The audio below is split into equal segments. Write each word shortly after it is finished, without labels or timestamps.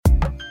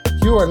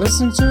You are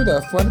listening to the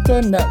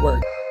Fuerte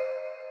Network.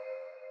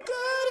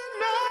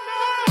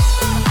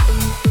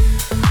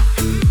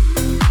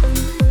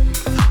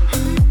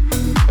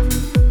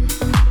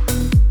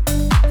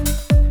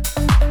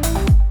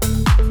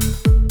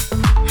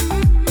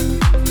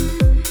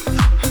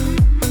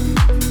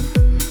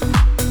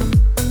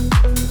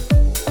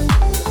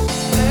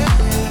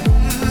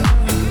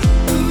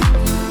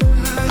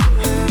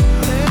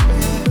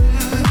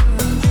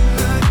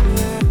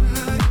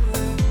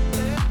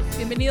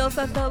 Bienvenidos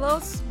a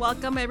todos.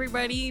 Welcome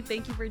everybody.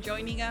 Thank you for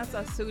joining us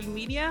at Azul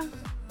Media.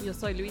 Yo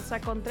soy Luisa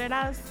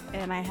Contreras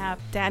and I have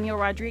Daniel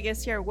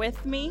Rodriguez here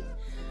with me.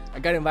 I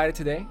got invited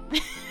today.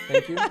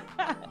 Thank you.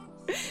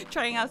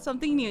 Trying out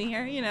something new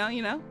here, you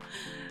know.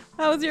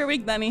 How was your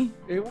week, Danny?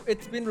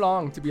 It's been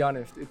long, to be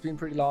honest. It's been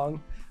pretty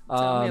long.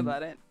 Tell me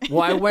about it.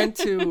 Well, I went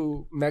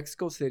to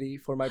Mexico City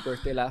for my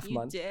birthday last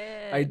month.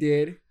 Did. I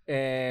did.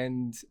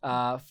 And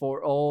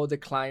for all the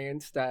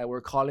clients that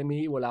were calling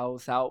me while I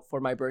was out for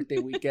my birthday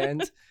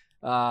weekend,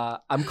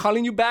 I'm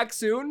calling you back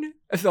soon.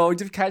 So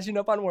just catching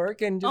up on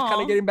work and just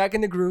kind of getting back in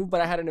the groove.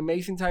 But I had an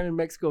amazing time in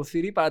Mexico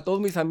City. Para todos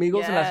mis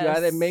amigos en la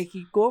Ciudad de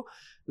México,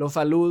 los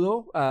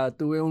saludo.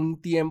 Tuve un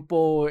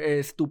tiempo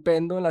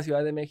estupendo en la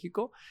Ciudad de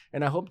México.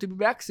 And I hope to be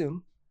back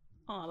soon.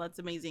 Oh, that's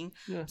amazing.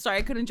 Yeah. Sorry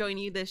I couldn't join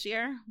you this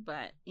year,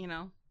 but,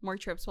 more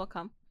trips will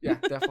come. Yeah,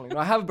 definitely. No,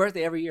 I have a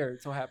birthday every year.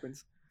 It so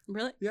happens.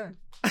 Really? Yeah.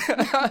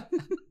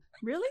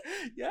 Really?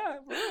 Yeah.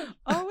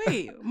 Oh,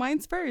 wait.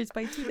 Mine's first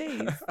by 2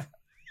 days.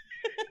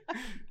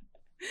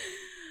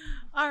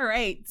 All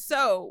right.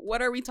 So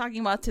what are we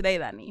talking about today,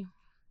 Danny?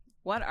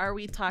 What are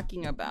we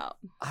talking about?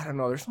 I don't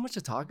know. There's so much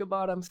to talk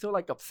about. I'm still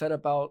upset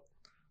about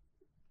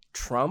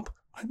Trump.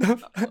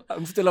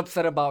 I'm still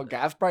upset about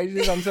gas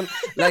prices. I'm still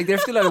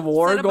there's still a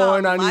war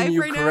going on in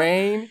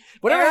Ukraine.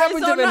 Whatever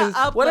happened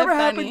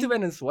to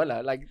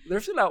Venezuela?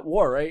 There's still a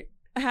war, right?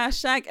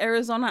 Hashtag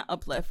Arizona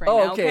uplift right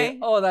now. Okay.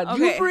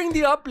 You bring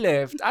the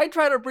uplift. I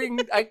try to bring.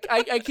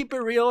 I keep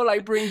it real. I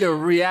bring the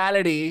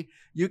reality.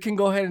 You can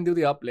go ahead and do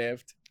the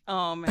uplift.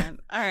 Oh man.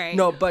 All right.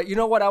 No, but you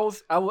know what?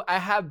 I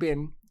have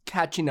been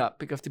catching up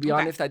because to be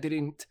honest, I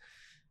didn't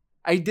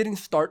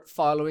start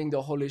following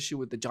the whole issue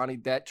with the Johnny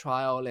Depp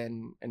trial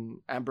and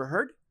Amber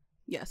Heard.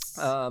 Yes.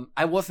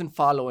 I wasn't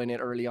following it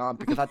early on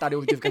because I thought it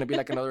was just gonna be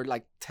another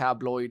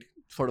tabloid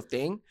sort of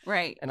thing.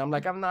 Right. And I'm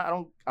like, I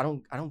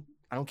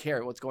don't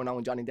care what's going on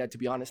with Johnny Depp, to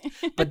be honest.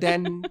 But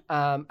then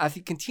as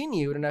it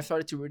continued and I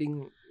started to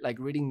reading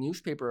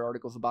newspaper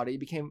articles about it, it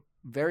became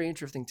very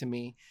interesting to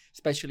me,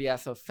 especially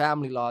as a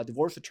family law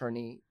divorce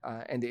attorney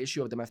and the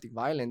issue of domestic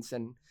violence.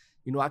 And,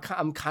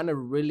 I'm kind of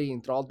really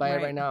enthralled by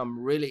it right now. I'm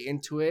really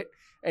into it.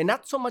 And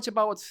not so much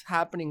about what's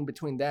happening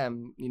between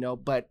them,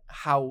 but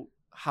how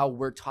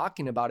we're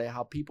talking about it,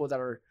 how people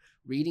that are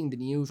reading the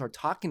news are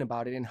talking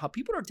about it and how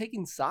people are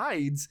taking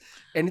sides.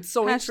 And it's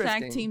so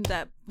interesting. Hashtag Team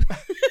Depp.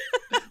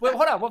 Wait,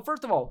 hold on. Well,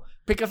 first of all,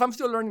 because I'm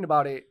still learning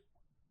about it,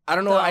 I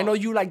don't know. I know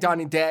you like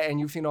Johnny Depp and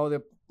you've seen all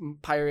the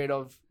Pirate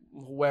of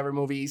whoever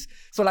movies.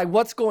 So,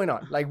 what's going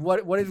on?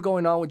 What is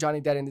going on with Johnny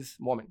Depp in this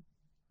moment?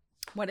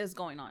 What is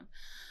going on?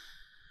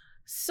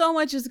 So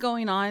much is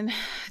going on,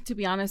 to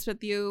be honest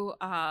with you.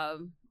 I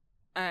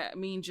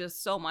mean,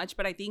 just so much.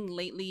 But I think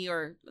lately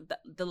or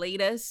the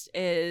latest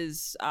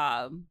is,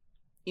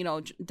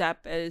 Depp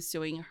is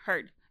suing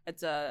Heard.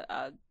 It's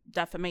a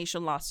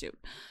defamation lawsuit.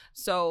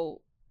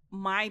 So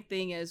my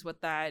thing is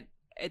with that,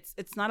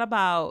 it's not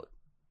about,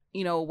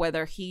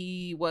 whether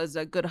he was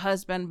a good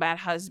husband, bad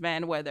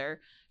husband,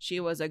 whether she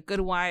was a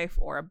good wife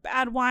or a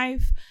bad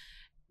wife.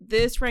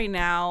 This right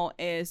now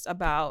is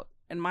about,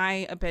 in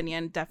my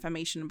opinion,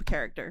 defamation of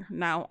character.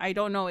 Now, I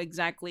don't know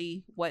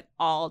exactly what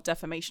all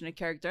defamation of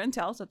character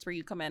entails. That's where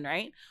you come in,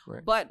 right?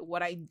 But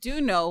what I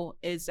do know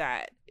is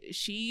that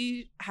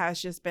she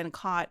has just been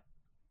caught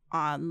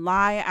on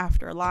lie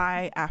after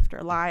lie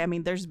after lie. I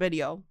mean, there's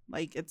video.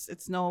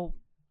 It's no,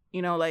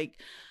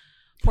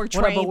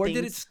 portraying But where things.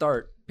 did it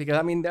start? Because,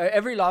 I mean,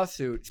 every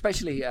lawsuit,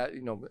 especially,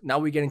 now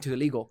we get into the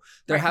legal,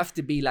 there has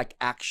to be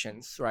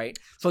actions, right?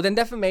 So then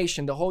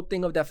defamation, the whole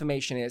thing of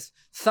defamation is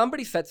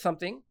somebody said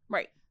something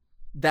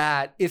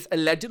that is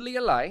allegedly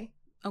a lie.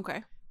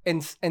 Okay.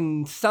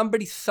 And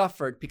somebody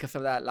suffered because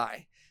of that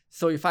lie.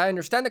 So if I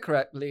understand it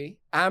correctly,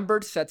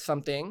 Amber said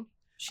something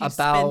She's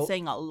been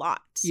saying a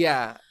lot.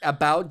 Yeah,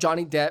 about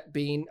Johnny Depp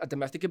being a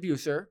domestic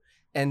abuser.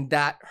 And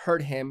that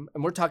hurt him.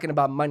 And we're talking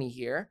about money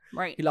here.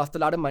 Right. He lost a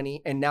lot of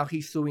money. And now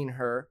he's suing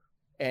her.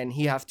 And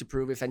he has to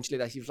prove essentially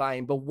that he's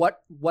lying. But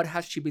what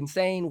has she been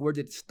saying? Where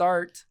did it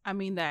start? I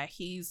mean, that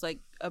he's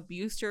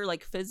abused her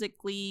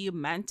physically,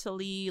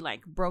 mentally,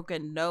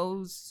 broken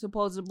nose,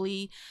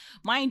 supposedly.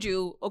 Mind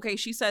you, okay,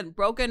 she said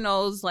broken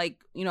nose,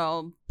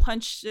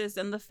 punches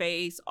in the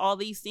face, all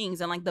these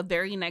things. And the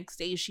very next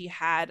day she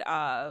had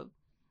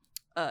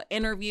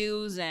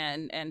interviews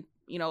and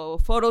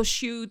photo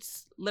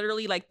shoots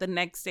literally the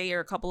next day or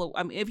a couple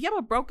of, if you have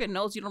a broken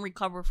nose, you don't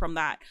recover from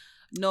that.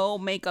 No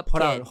makeup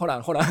kit. Hold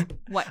on.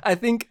 What? I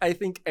think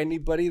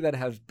anybody that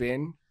has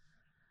been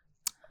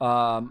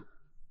on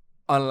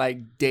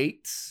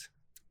dates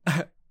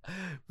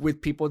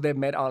with people they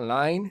met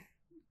online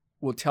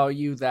will tell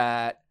you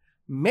that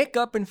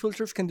makeup and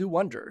filters can do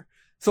wonder.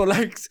 So,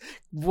 like,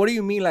 what do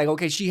you mean? Like,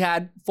 okay, she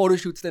had photo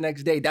shoots the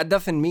next day. That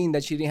doesn't mean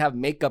that she didn't have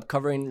makeup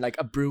covering, like,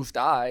 a bruised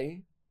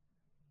eye.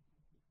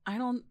 I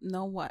don't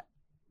know what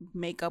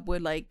makeup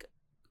would, like,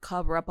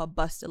 cover up a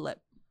busted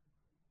lip.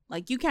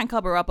 Like, you can't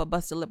cover up a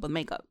busted lip with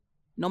makeup.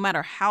 No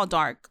matter how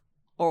dark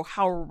or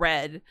how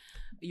red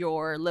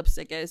your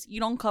lipstick is, you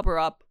don't cover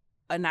up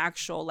an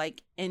actual,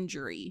 like,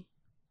 injury,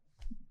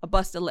 a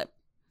busted lip.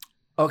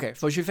 Okay,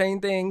 so she's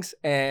saying things,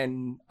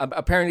 and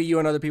apparently you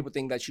and other people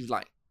think that she's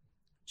lying.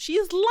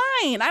 She's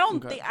lying. I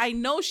don't think, I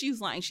know she's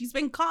lying. She's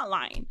been caught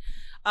lying.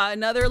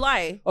 Another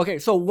lie. Okay,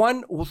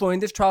 so in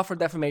this trial for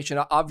defamation,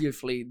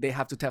 obviously they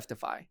have to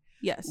testify.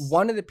 Yes.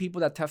 One of the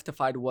people that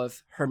testified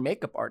was her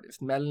makeup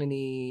artist,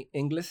 Melanie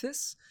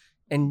Iglesias.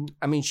 And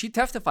I mean, she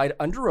testified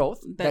under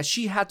oath that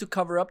she had to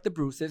cover up the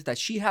bruises, that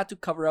she had to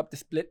cover up the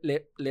split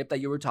lip that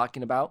you were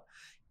talking about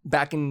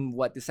back in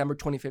December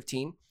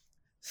 2015.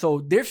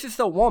 So this is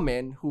a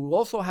woman who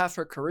also has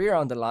her career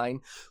on the line,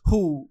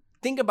 who,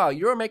 think about,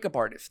 you're a makeup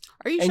artist.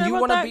 Are you sure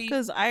about that?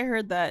 Because I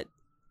heard that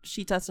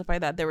she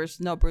testified that there was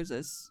no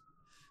bruises.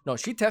 No,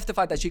 she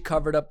testified that she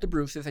covered up the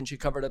bruises and she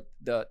covered up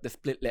the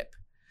split lip.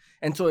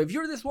 And so if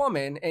you're this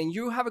woman and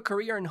you have a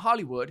career in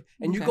Hollywood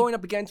and you're going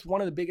up against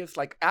one of the biggest,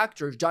 like,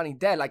 actors, Johnny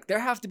Depp, like, there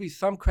has to be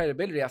some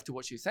credibility as to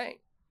what she's saying.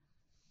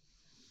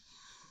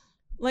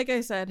 Like I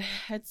said,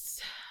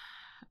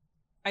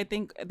 I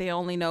think they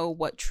only know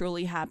what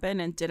truly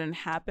happened and didn't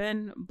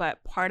happen.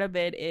 But part of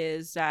it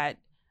is that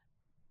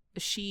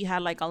she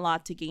had, like, a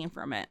lot to gain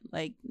from it.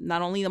 Like,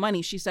 not only the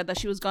money. She said that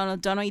she was going to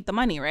donate the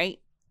money, right?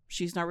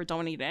 She's never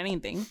donated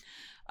anything.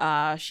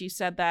 She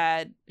said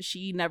that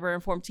she never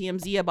informed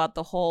TMZ about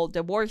the whole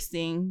divorce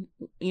thing.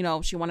 You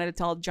know, she wanted to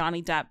tell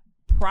Johnny Depp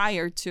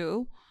prior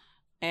to.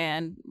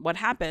 And what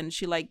happened,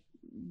 she, like,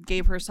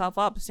 gave herself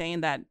up, saying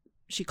that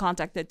she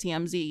contacted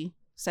TMZ,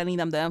 sending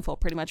them the info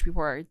pretty much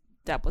before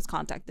Depp was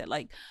contacted.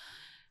 Like,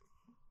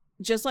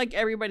 just like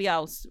everybody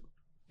else,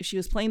 she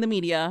was playing the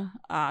media.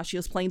 She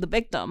was playing the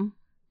victim.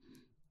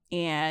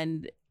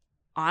 And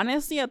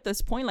honestly, at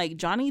this point, like,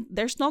 Johnny,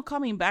 there's no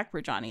coming back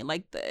for Johnny.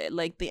 Like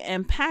the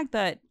impact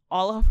that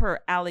all of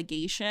her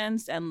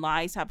allegations and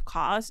lies have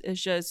caused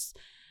is just,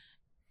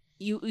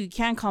 you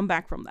can't come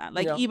back from that.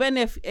 Like, even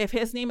if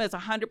his name is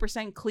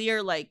 100%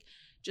 clear, like,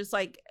 just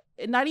like,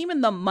 not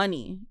even the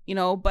money, you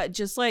know, but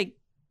just like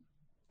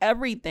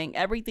everything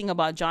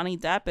about Johnny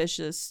Depp is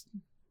just,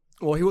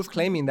 well, he was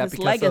claiming that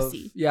because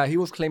legacy. He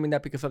was claiming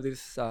that because of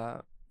this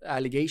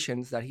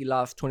allegations that he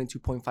lost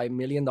 $22.5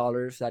 million,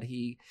 that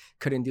he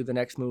couldn't do the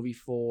next movie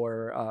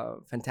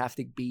for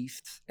Fantastic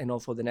Beasts, and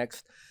also the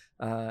next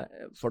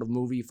sort of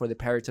movie for the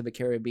Pirates of the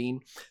Caribbean.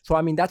 So,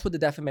 I mean, that's what the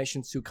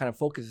defamation suit kind of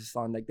focuses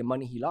on, like the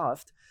money he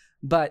lost.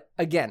 But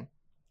again,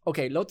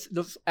 okay,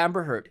 let's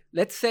Amber Heard.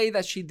 Let's say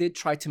that she did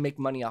try to make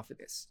money off of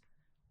this.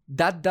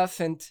 That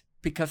doesn't,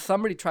 because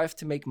somebody tries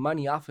to make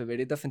money off of it,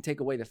 it doesn't take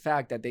away the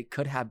fact that they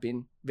could have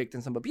been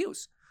victims of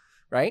abuse,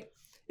 right?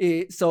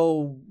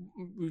 So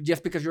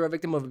just because you're a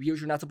victim of abuse,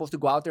 you're not supposed to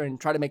go out there and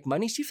try to make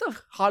money. She's a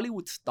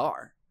Hollywood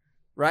star,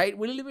 right?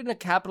 We live in a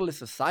capitalist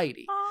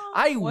society.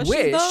 I wish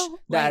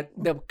that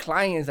the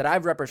clients that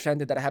I've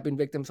represented that have been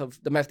victims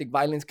of domestic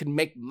violence could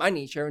make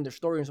money sharing their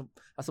stories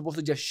as opposed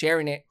to just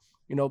sharing it,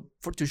 you know,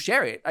 to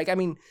share it. Like, I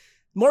mean,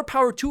 more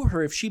power to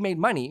her if she made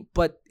money,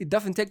 but it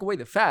doesn't take away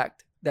the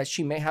fact that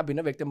she may have been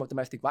a victim of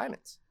domestic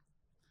violence.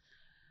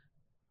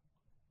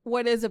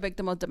 What is a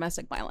victim of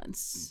domestic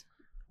violence?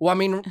 Well, I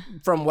mean,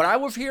 from what I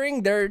was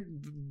hearing, they're,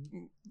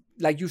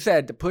 like you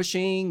said, the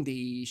pushing,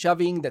 the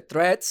shoving, the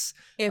threats.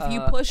 If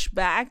you push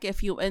back,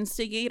 if you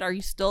instigate, are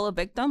you still a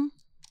victim?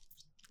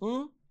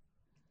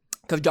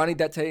 Because Johnny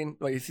Depp saying,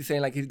 like, is he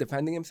saying like he's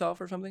defending himself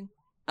or something?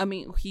 I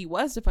mean, he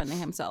was defending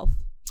himself.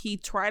 He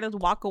tried to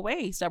walk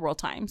away several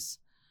times.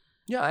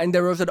 Yeah, and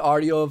there was an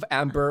audio of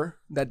Amber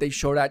that they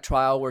showed at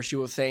trial where she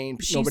was saying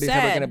nobody's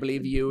ever going to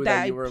believe you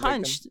that you were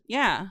punched. A victim.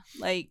 Yeah,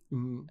 like.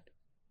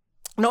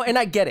 No, and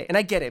I get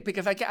it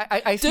because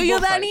I see do you,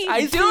 both Danny?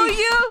 sides.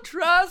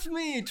 Trust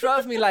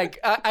me. Like,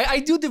 I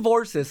do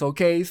divorces,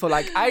 okay? So,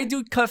 like, I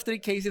do custody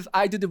cases,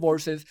 I do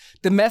divorces.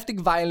 Domestic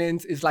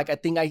violence is like a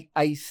thing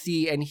I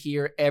see and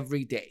hear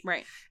every day.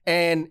 Right.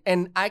 And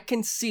I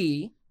can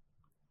see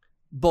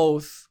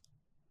both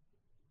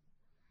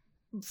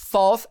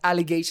false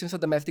allegations of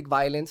domestic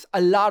violence.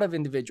 A lot of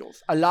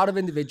individuals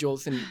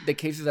in the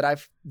cases that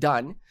I've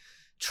done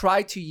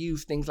try to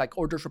use things like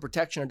orders for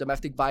protection or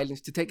domestic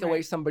violence to take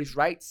away somebody's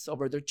rights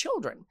over their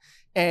children.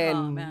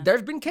 And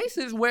there's been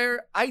cases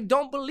where I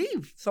don't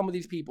believe some of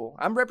these people.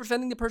 I'm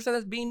representing the person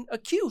that's being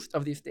accused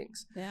of these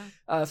things.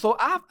 Yeah. So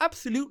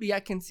I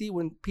can see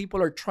when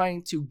people are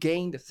trying to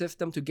gain the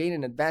system, to gain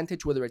an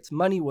advantage, whether it's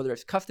money, whether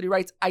it's custody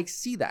rights, I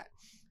see that.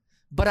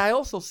 But I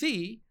also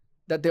see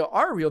that there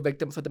are real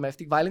victims of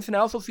domestic violence. And I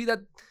also see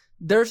that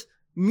there's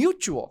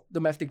mutual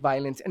domestic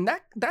violence, and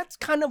that's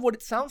kind of what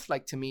it sounds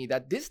like to me,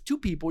 that these two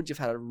people just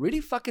had a really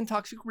fucking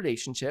toxic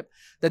relationship,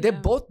 that they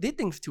both did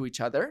things to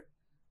each other,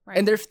 Right.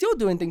 And they're still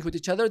doing things with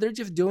each other. They're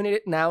just doing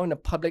it now in the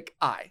public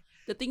eye.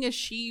 The thing is,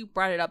 she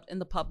brought it up in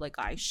the public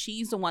eye.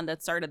 She's the one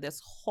that started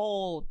this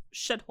whole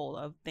shithole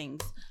of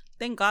things.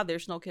 Thank God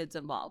there's no kids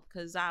involved,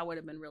 because that would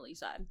have been really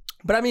sad.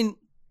 But I mean,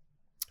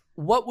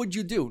 what would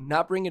you do?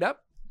 Not bring it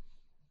up?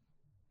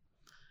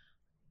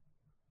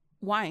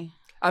 Why?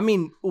 I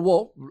mean,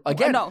 well,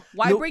 again. No.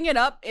 Why bring it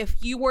up if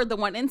you were the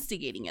one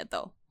instigating it,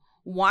 though?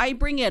 Why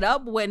bring it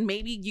up when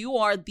maybe you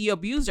are the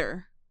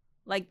abuser?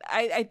 Like,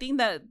 I think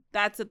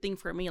that's the thing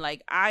for me.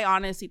 Like, I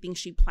honestly think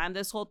she planned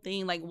this whole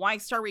thing. Like, why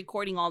start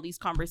recording all these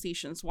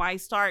conversations? Why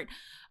start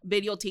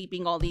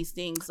videotaping all these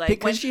things? Like,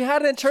 because she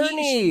had an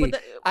attorney.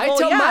 I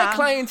tell my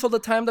clients all the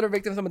time that are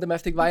victims of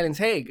domestic violence,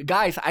 hey,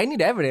 guys, I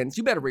need evidence.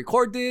 You better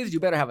record this. You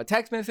better have a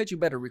text message. You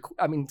better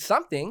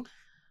something.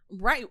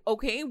 Right.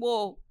 Okay.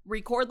 Well,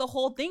 record the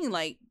whole thing.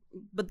 Like,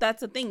 but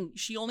that's the thing.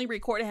 She only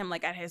recorded him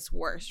like at his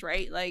worst,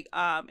 right? Like,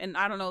 and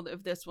I don't know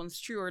if this one's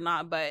true or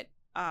not, but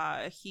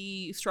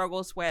he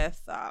struggles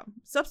with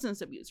substance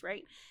abuse,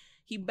 right?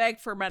 He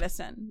begged for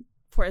medicine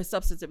for his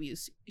substance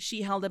abuse.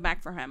 She held it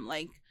back for him.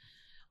 Like,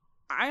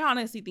 I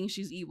honestly think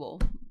she's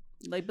evil.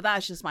 Like, but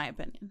that's just my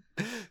opinion.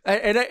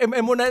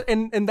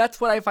 And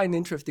that's what I find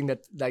interesting,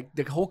 that like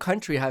the whole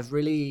country has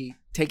really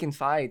taken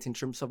sides in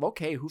terms of,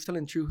 okay, who's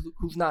telling the truth,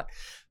 who's not.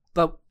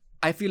 But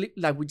I feel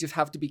like we just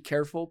have to be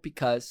careful,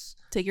 because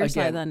take your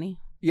side, honey.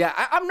 Yeah,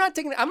 I'm not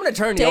taking. I'm an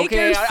attorney. Take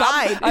okay, your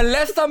side.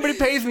 Unless somebody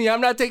pays me, I'm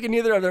not taking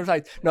either of their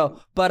sides. No,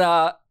 but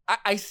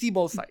I see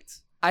both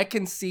sides. I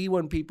can see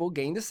when people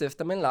game the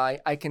system and lie.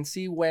 I can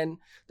see when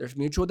there's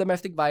mutual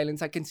domestic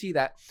violence. I can see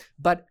that.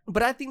 But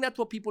I think that's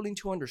what people need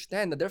to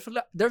understand,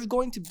 that there's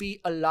going to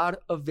be a lot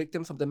of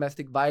victims of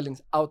domestic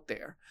violence out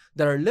there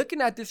that are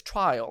looking at this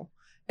trial.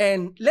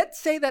 And let's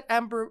say that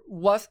Amber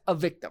was a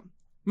victim.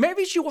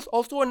 Maybe she was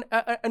also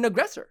an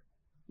aggressor.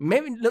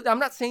 Maybe, I'm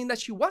not saying that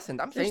she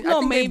wasn't. I'm saying I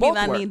think they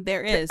both were.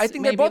 There is. I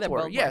think they both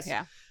were. Yes.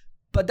 Yeah.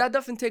 But that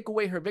doesn't take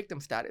away her victim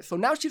status. So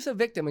now she's a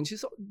victim, and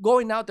she's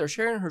going out there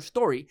sharing her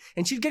story,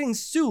 and she's getting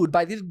sued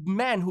by this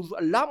man who's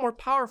a lot more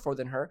powerful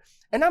than her.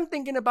 And I'm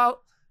thinking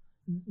about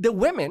the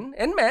women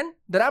and men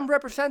that I'm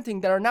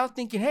representing that are now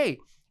thinking, hey,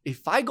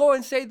 if I go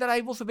and say that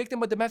I was a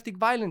victim of domestic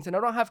violence and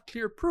I don't have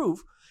clear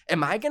proof,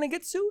 am I going to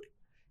get sued?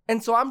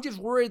 And so I'm just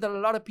worried that a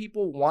lot of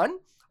people, one,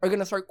 are going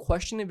to start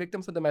questioning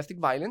victims of domestic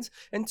violence,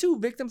 and two,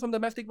 victims of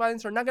domestic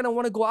violence are not going to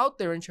want to go out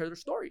there and share their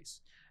stories.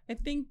 I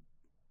think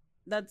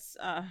that's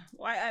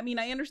I mean,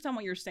 I understand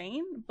what you're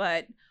saying,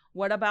 but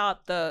what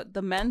about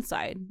the men's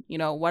side? You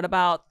know, what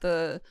about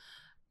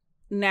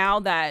now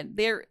that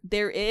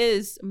there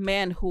is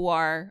men who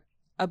are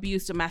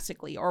abused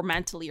domestically or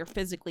mentally or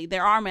physically?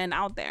 There are men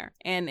out there,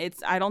 and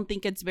I don't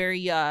think it's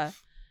very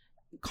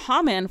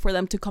common for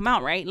them to come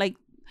out, right? Like,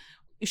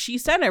 she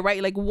said it,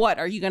 right? Like, what?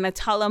 Are you going to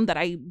tell them that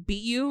I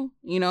beat you?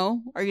 You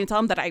know? Are you going to tell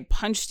them that I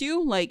punched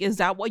you? Like, is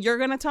that what you're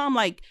going to tell them?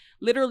 Like,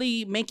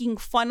 literally making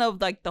fun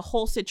of, like, the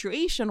whole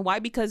situation. Why?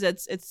 Because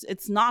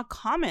it's not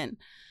common.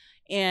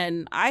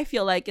 And I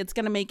feel like it's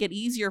going to make it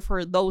easier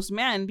for those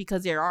men,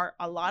 because there are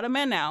a lot of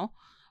men now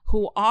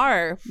who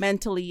are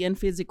mentally and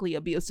physically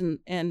abused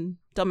in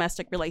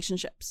domestic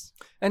relationships.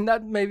 And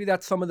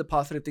that's some of the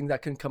positive things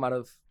that can come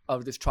out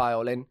of this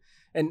trial.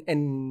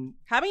 And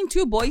having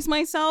two boys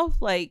myself,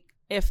 like,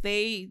 if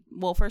they,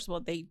 well, first of all,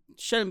 they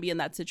shouldn't be in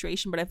that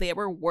situation, but if they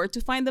ever were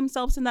to find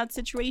themselves in that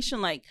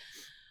situation, like,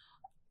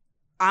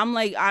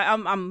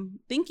 I'm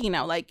thinking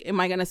now, like, am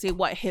I going to say,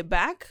 what, hit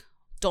back?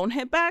 Don't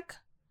hit back?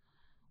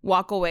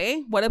 Walk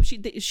away? What if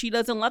she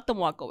doesn't let them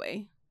walk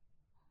away?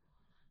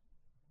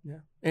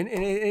 Yeah. And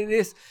it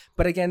is,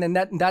 but again, and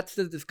that's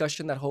the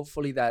discussion that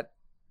hopefully that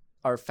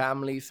our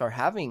families are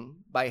having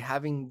by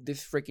having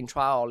this freaking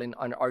trial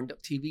on our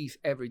TVs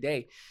every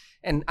day.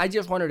 And I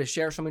just wanted to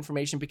share some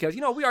information because,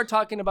 you know, we are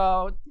talking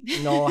about,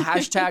 you know,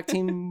 hashtag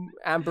Team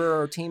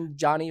Amber or Team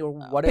Johnny or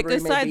whatever it may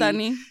be. Pick a side,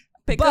 Danny.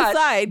 Pick a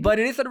side. But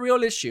it is a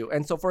real issue.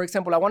 And so, for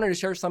example, I wanted to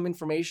share some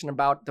information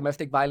about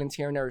domestic violence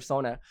here in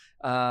Arizona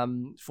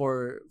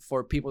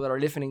for people that are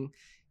listening.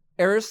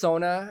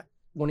 Arizona,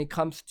 when it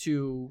comes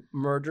to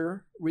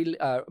murder,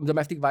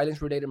 domestic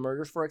violence-related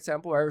murders, for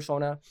example,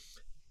 Arizona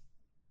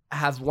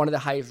has one of the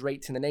highest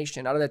rates in the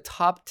nation. Out of the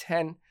top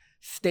 10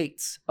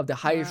 states of the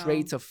highest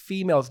rates of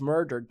females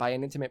murdered by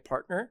an intimate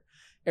partner,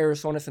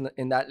 Arizona's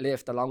in that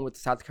list, along with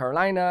South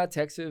Carolina,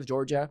 Texas,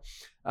 Georgia.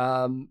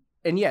 And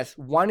yes,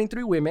 1 in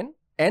 3 women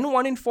and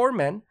 1 in 4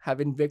 men have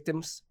been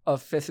victims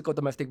of physical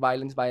domestic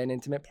violence by an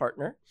intimate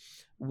partner.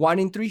 1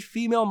 in 3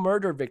 female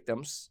murder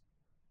victims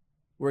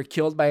were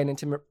killed by an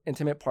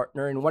intimate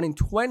partner, and 1 in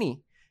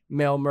 20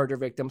 male murder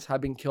victims have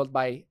been killed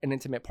by an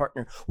intimate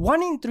partner.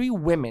 1 in 3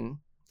 women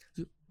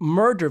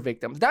murder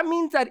victims. That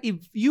means that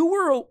if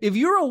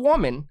you're a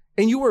woman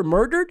and you were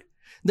murdered,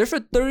 there's a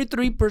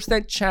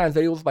 33% chance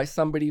that it was by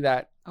somebody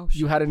that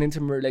you had an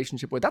intimate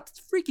relationship with. That's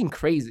freaking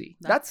crazy.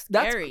 That's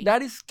scary.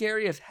 That is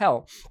scary as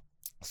hell.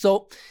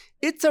 So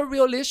it's a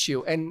real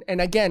issue. And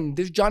again,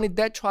 this Johnny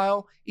Depp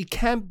trial, it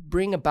can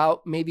bring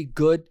about maybe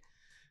good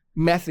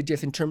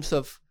messages in terms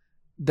of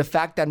the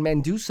fact that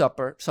men do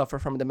suffer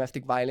from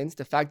domestic violence,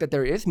 the fact that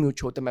there is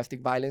mutual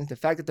domestic violence, the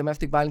fact that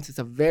domestic violence is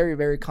a very,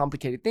 very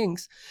complicated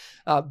things.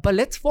 But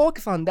let's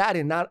focus on that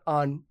and not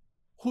on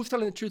who's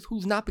telling the truth,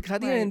 who's not, because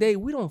at the end of the day,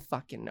 we don't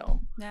fucking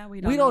know. Yeah, we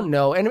don't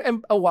know.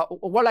 And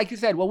what, like you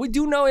said, what we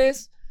do know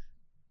is,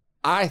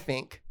 I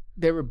think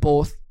they were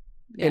both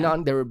in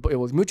on. It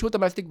was mutual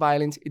domestic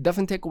violence. It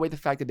doesn't take away the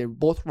fact that they're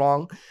both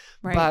wrong,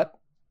 but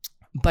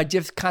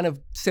just kind of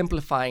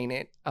simplifying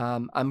it.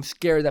 I'm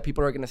scared that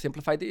people are going to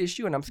simplify the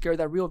issue, and I'm scared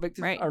that real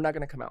victims are not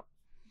going to come out.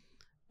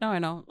 No, I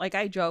know. Like,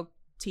 I joke,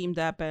 Team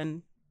Depp,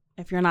 and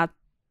if you're not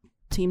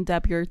Team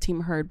Depp, you're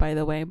Team Heard, by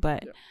the way,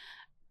 but... Yeah.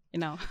 You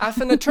know. As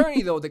an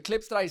attorney, though, the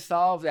clips that I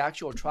saw of the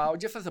actual trial,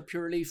 just as a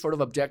purely sort of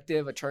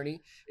objective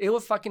attorney, it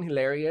was fucking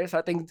hilarious.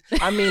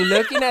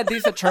 Looking at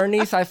these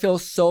attorneys, I feel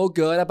so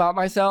good about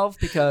myself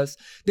because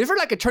these are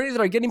like attorneys that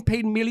are getting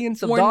paid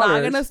millions of dollars. We're not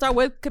going to start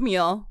with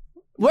Camille.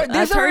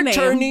 These are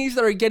attorneys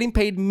that are getting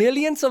paid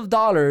millions of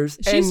dollars.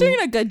 She's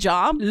doing a good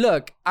job.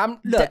 Look, I'm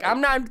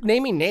not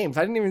naming names.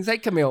 I didn't even say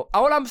Camille.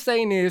 All I'm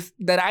saying is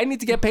that I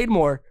need to get paid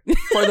more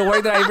for the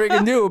work that I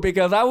freaking do,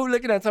 because I was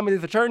looking at some of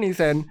these attorneys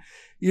and,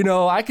 you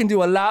know, I can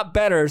do a lot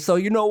better. So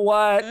you know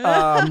what,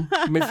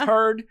 Miss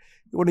Heard,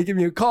 you want to give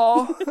me a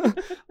call?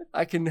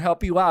 I can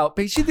help you out.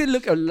 But she did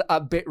look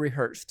a bit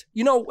rehearsed,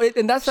 you know,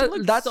 and that's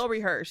so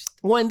rehearsed.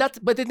 Well,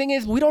 but the thing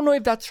is, we don't know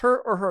if that's her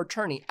or her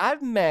attorney.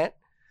 I've met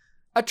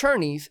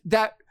attorneys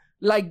that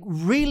like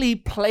really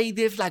play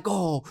this like,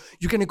 oh,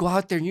 you're gonna go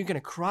out there and you're gonna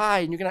cry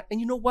and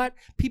you know what?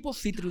 People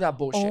see through that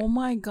bullshit. Oh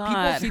my God,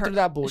 people see through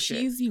that bullshit.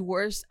 She's the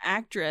worst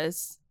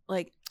actress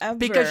like ever,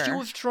 because she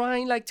was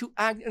trying like to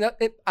act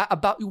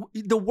about.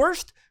 The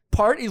worst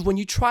part is when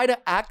you try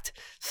to act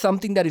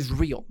something that is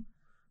real.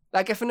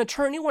 Like, if an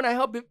attorney, when I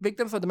help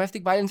victims of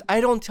domestic violence, I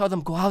don't tell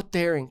them go out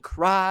there and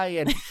cry,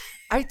 and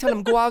I tell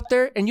them go out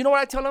there, and you know what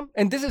I tell them?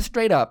 And this is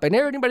straight up. And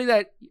anybody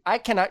that I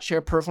cannot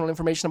share personal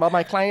information about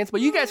my clients,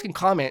 but you guys can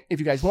comment if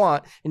you guys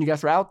want, and you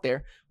guys are out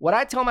there. What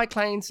I tell my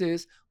clients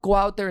is go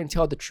out there and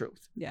tell the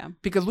truth. Yeah.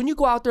 Because when you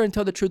go out there and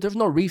tell the truth, there's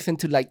no reason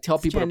to like tell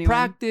people to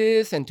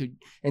practice and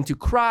to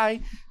cry.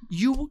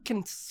 You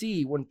can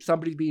see when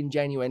somebody's being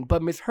genuine.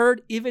 But Miss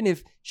Heard, even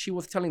if she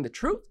was telling the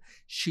truth,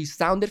 she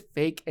sounded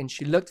fake and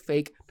she looked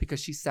fake because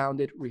she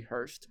sounded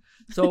rehearsed.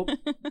 So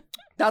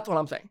that's what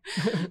I'm saying.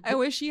 I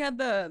wish she had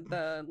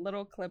the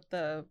little clip,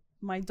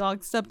 my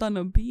dog stepped on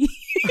a bee.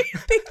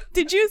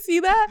 Did you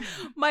see that?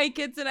 My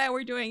kids and I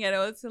were doing it. It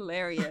was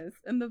hilarious.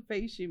 And the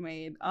face she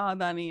made. Oh,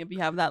 Dani, if you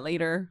have that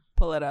later,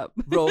 pull it up.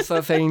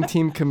 Rosa saying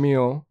Team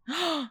Camille.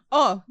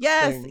 Oh,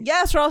 yes.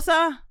 Yes,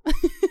 Rosa.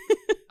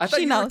 I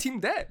thought you were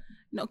Team Depp.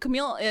 No,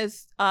 Camille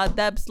is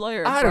Depp's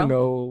lawyer. I don't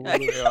know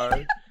who they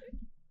are.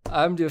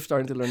 I'm just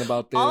starting to learn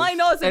about this. All I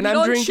know is that and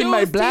I'm drinking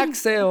my black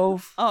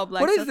self. Oh,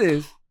 black self. What is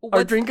this?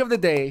 Our drink of the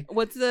day.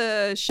 What's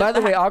the shit? By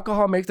the way,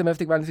 alcohol makes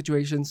domestic violence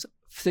situations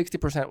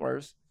 60%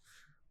 worse.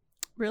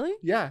 Really?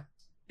 Yeah.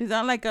 Is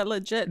that like a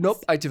legit?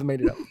 Nope, I just made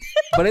it up.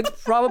 But it's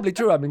probably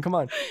true. I mean, come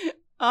on.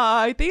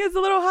 I think it's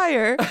a little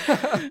higher.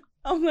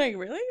 I'm like,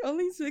 really?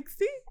 Only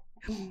 60?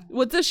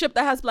 What's a ship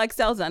that has black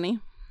sails, Annie?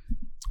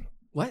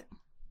 What?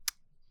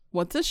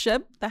 What's a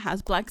ship that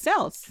has black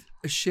sails?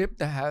 A ship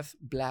that has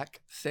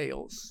black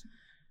sails.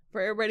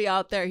 For everybody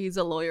out there, he's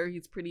a lawyer.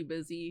 He's pretty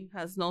busy.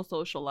 Has no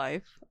social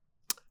life.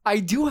 I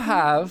do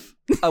have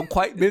a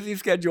quite busy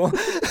schedule.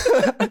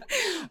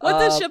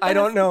 What's a ship? I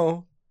don't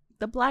know.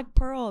 The Black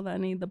Pearl,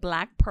 Danny. The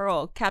Black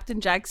Pearl. Captain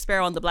Jack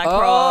Sparrow on the Black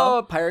Pearl.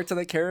 Oh, Pirates of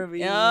the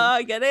Caribbean.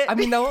 Yeah, get it? I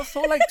mean, that was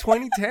so like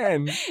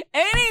 2010.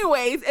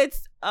 Anyways,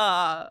 it's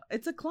a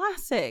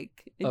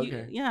classic.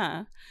 Okay.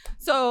 Yeah.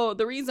 So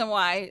the reason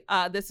why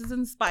this is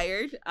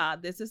inspired,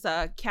 this is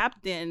a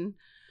Captain.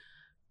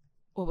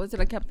 What was it?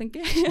 A Captain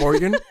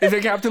Morgan? Is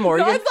it Captain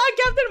Morgan? No, it's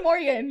not Captain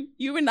Morgan.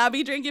 You would not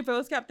be drinking if it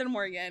was Captain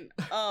Morgan.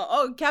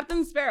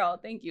 Captain Sparrow.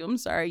 Thank you. I'm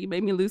sorry. You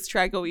made me lose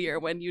track over here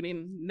when you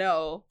didn't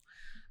know.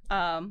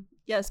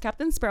 Yes,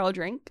 Captain Sparrow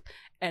drink,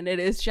 and it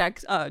is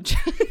Jack's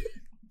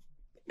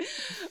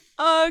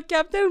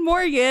Captain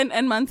Morgan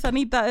and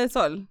Manzanita del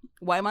Sol.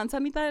 Why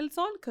Manzanita del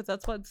Sol? Because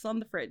that's what's on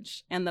the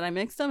fridge. And then I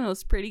mixed them and it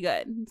was pretty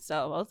good.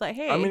 So I was like,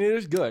 hey. I mean, it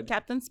is good.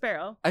 Captain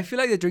Sparrow. I feel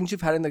like the drinks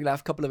you've had in the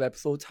last couple of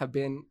episodes have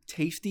been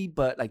tasty,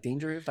 but like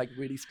dangerous, like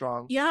really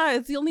strong. Yeah,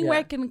 it's the only way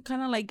I can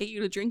kind of like get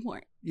you to drink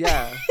more.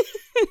 Yeah.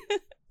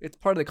 It's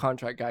part of the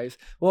contract, guys.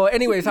 Well,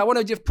 anyways, I want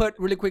to just put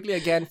really quickly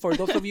again, for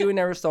those of you in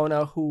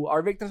Arizona who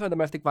are victims of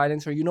domestic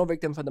violence or you know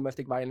victims of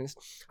domestic violence,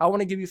 I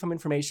want to give you some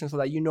information so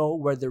that you know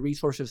where the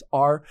resources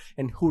are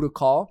and who to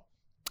call.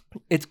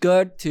 It's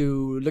good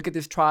to look at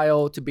this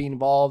trial, to be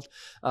involved,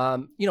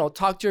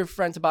 talk to your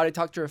friends about it,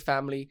 talk to your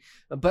family,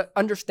 but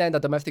understand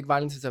that domestic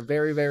violence is a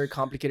very, very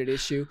complicated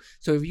issue.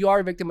 So if you are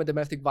a victim of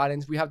domestic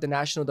violence, we have the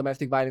National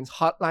Domestic Violence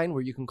Hotline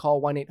where you can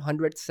call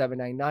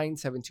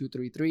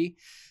 1-800-799-7233.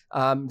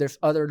 There's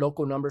other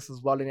local numbers as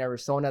well in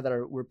Arizona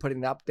that we're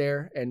putting up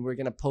there, and we're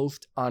going to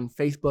post on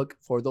Facebook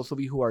for those of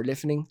you who are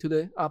listening to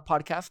the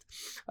podcast.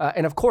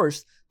 And of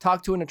course,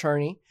 talk to an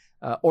attorney.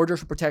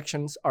 orders of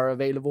protections are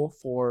available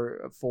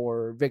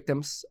for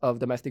victims of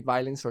domestic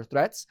violence or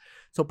threats.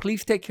 So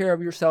please take care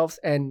of yourselves,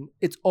 and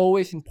it's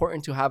always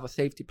important to have a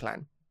safety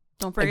plan.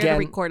 Don't forget to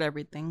record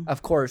everything.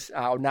 Of course.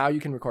 Now you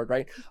can record,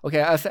 right?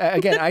 Okay.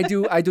 Again, I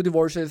do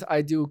divorces,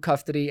 I do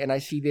custody, and I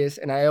see this,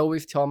 and I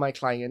always tell my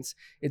clients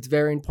it's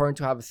very important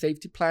to have a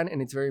safety plan,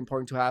 and it's very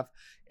important to have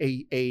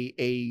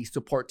a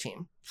support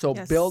team. So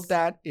build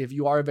that. If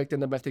you are a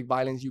victim of domestic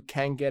violence, you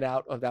can get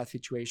out of that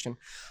situation.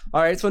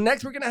 All right. So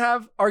next we're going to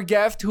have our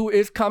guest who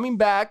is coming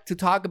back to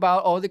talk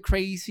about all the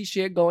crazy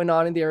shit going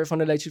on in the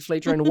Arizona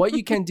legislature and what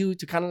you can do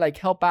to kind of like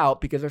help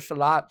out, because there's a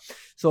lot.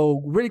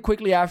 So really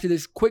quickly after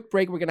this quick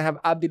break, we're going to have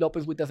Abdi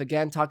Lopez with us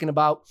again, talking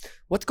about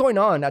what's going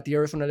on at the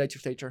Arizona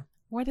legislature.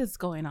 What is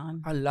going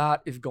on? A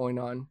lot is going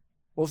on.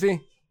 We'll see.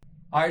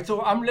 All right,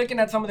 so I'm looking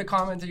at some of the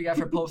comments that you guys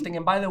are posting.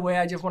 And by the way,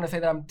 I just want to say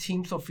that I'm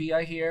Team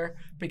Sophia here,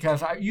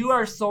 because you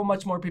are so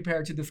much more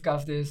prepared to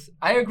discuss this.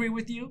 I agree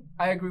with you.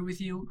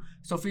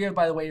 Sophia,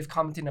 by the way, is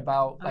commenting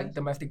about like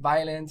domestic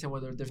violence and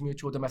whether there's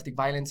mutual domestic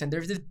violence. And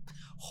there's this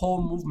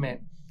whole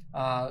movement.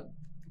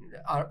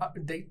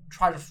 They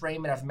try to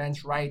frame it as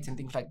men's rights and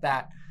things like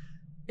that.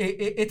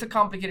 It's a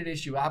complicated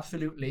issue,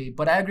 absolutely.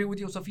 But I agree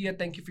with you, Sophia.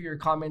 Thank you for your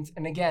comments.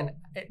 And again,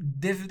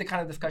 this is the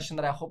kind of discussion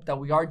that I hope that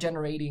we are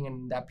generating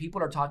and that people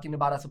are talking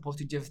about, as opposed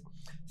to just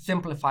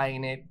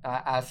simplifying it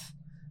as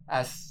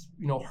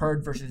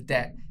herd versus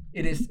debt.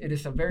 It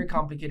is a very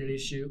complicated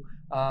issue.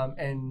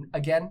 And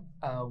again,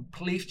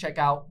 please check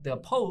out the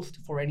post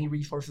for any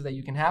resources that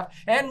you can have.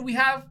 And we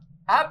have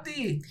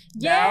Abdi.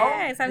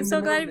 Yes, I'm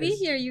so glad to be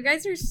here. You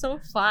guys are so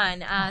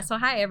fun. So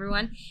hi,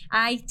 everyone.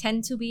 I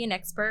tend to be an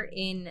expert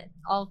in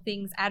all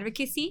things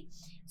advocacy.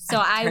 So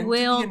I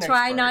will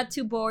try not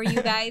to bore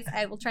you guys.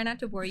 I will try not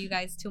to bore you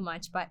guys too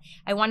much, but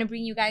I want to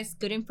bring you guys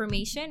good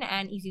information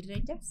and easy to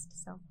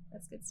digest. So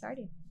let's get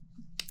started.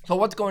 So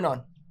what's going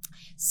on?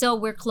 So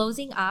we're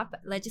closing up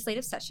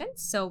legislative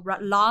sessions. So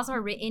laws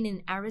are written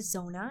in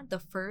Arizona the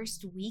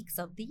first weeks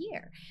of the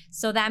year.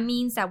 So that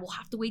means that we'll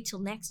have to wait till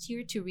next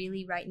year to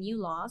really write new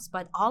laws.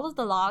 But all of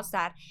the laws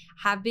that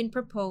have been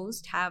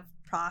proposed have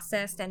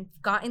processed and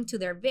gotten to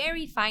their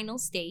very final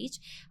stage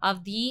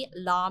of the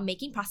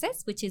lawmaking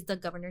process, which is the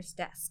governor's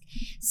desk.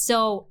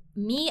 So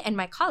me and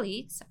my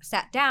colleagues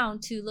sat down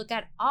to look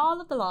at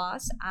all of the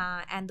laws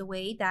and the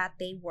way that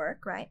they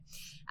work, right?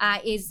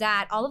 Is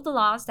that all of the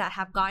laws that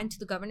have gotten to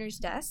the governor's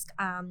desk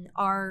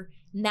are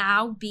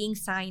now being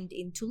signed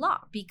into law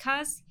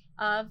because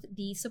of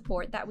the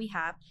support that we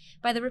have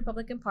by the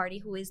Republican Party,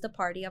 who is the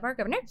party of our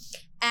governor.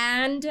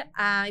 And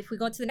if we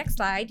go to the next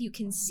slide, you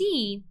can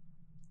see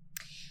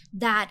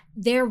that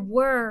there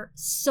were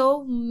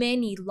so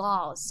many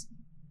laws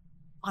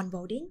on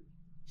voting,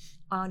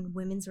 on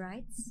women's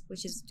rights,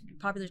 which is a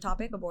popular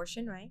topic,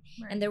 abortion, right?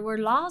 And there were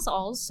laws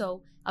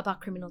also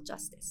about criminal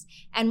justice.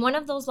 And one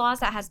of those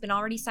laws that has been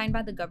already signed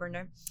by the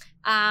governor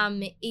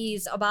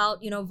is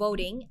about,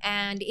 voting.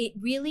 And it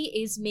really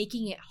is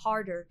making it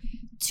harder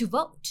to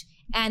vote.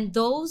 And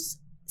those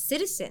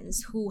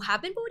citizens who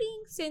have been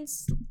voting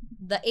since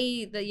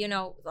a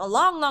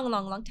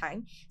long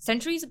time,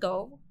 centuries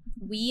ago,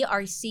 we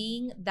are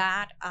seeing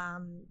that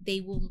they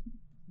will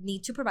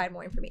need to provide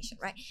more information,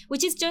 right?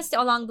 Which is just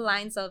along the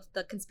lines of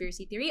the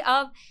conspiracy theory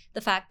of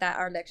the fact that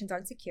our elections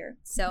aren't secure.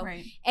 So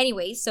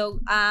anyway,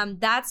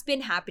 that's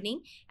been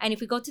happening. And if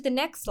we go to the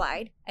next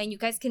slide, and you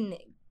guys can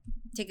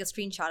take a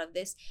screenshot of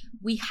this,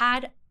 we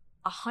had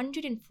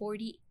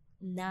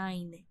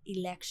 149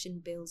 election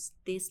bills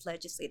this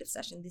legislative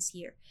session this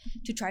year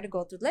to try to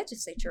go through the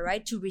legislature,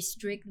 right? To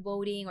restrict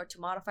voting or to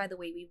modify the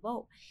way we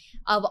vote.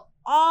 Of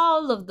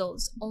all of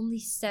those, only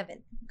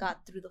 7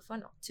 got through the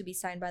funnel to be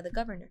signed by the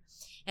governor.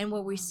 And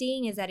what we're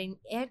seeing is that in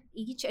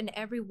each and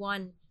every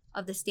one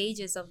of the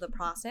stages of the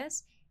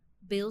process,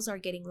 bills are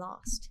getting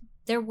lost.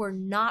 There were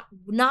not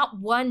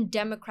one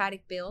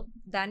Democratic bill,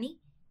 Danny,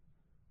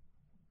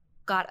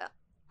 got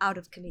out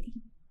of committee,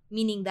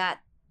 meaning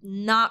that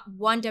not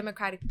one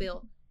Democratic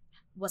bill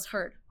was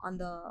heard on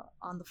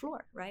the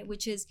floor, right?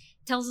 Which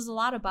tells us a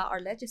lot about our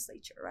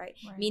legislature, right?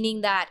 Meaning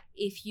that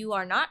if you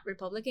are not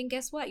Republican,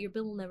 guess what? Your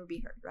bill will never be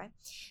heard, right?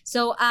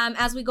 So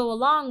as we go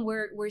along,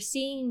 we're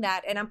seeing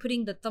that, and I'm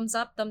putting the thumbs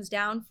up, thumbs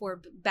down for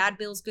bad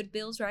bills, good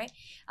bills, right?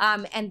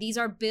 And these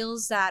are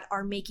bills that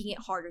are making it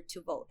harder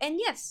to vote. And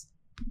yes,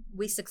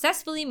 we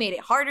successfully made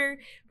it harder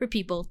for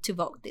people to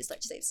vote this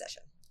legislative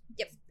session.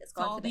 Yep, let's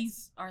go on to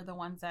these are the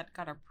ones that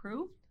got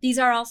approved? These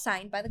are all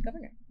signed by the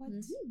governor. Mm-hmm.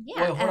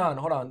 Yeah. Wait,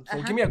 hold on.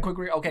 So give me a quick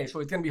okay,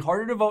 so it's going to be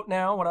harder to vote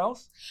now. What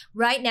else?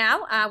 Right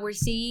now, we're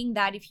seeing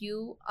that if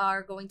you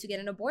are going to get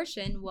an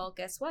abortion, well,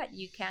 guess what?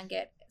 You can't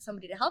get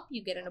somebody to help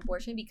you get an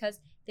abortion because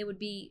they would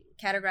be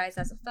categorized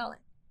as a felon,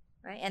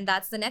 right? And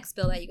that's the next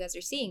bill that you guys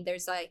are seeing.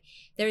 There's a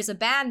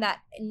ban that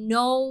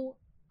no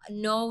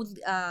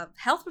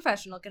health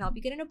professional can help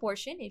you get an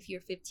abortion if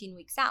you're 15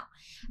 weeks out.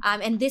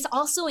 And this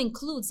also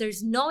includes,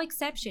 there's no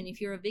exception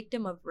if you're a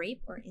victim of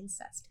rape or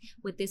incest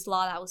with this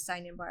law that was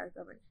signed in by our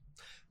governor.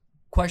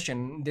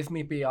 Question, this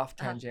may be off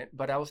tangent,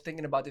 but I was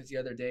thinking about this the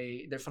other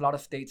day. There's a lot of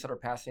states that are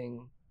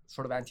passing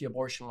sort of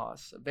anti-abortion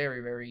laws,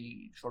 very,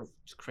 very sort of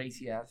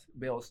crazy ass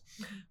bills.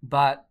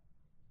 But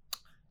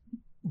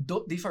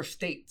these are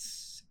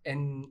states.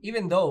 And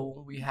even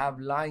though we have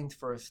lines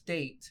for a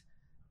state,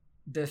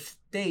 the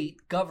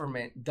state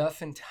government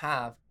doesn't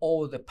have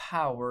all the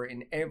power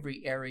in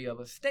every area of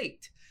a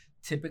state.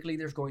 Typically,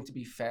 there's going to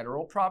be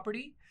federal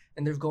property,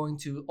 and there's going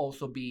to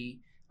also be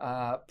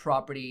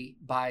property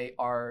by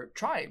our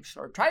tribes,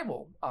 or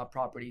tribal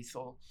property.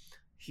 So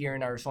here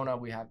in Arizona,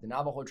 we have the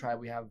Navajo tribe,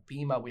 we have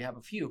Pima, we have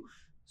a few.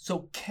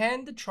 So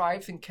can the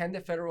tribes and can the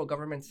federal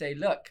government say,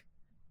 look,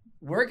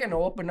 we're going to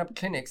open up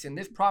clinics in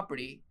this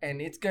property,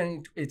 and it's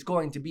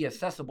going to be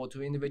accessible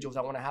to individuals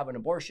that want to have an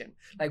abortion?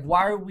 Like,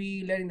 why are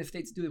we letting the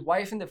states do it? Why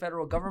isn't the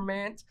federal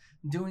government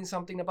doing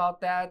something about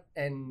that?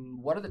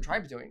 And what are the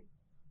tribes doing?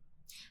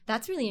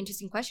 That's a really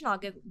interesting question. I'll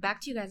get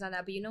back to you guys on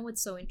that. But you know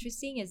what's so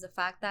interesting is the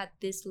fact that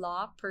this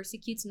law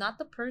persecutes not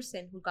the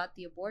person who got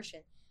the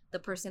abortion, the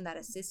person that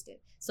assisted.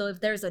 So if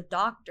there's a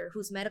doctor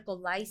whose medical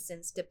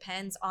license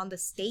depends on the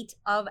state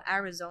of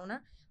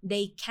Arizona,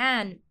 they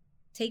can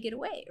take it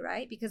away,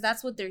 right? Because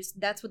that's what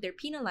they're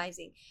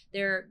penalizing.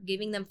 They're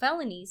giving them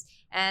felonies,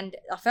 and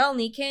a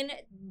felony can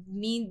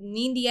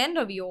mean the end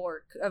of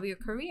your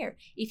career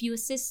if you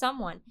assist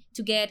someone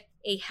to get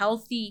a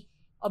healthy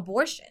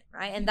abortion,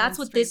 right? And that's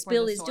what this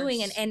bill is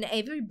doing. And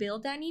every bill,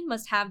 Danny,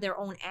 must have their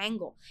own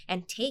angle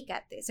and take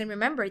at this. And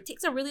remember, it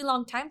takes a really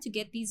long time to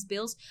get these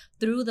bills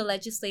through the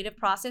legislative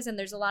process, and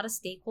there's a lot of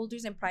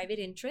stakeholders and private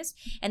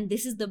interests. And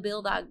this is the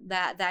bill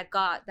that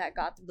got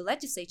through the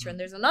legislature. And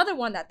there's another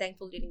one that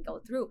thankfully didn't go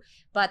through,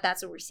 but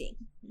that's what we're seeing.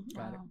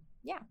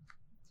 Yeah.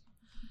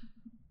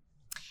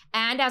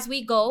 And as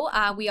we go,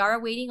 we are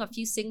awaiting a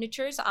few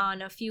signatures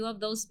on a few of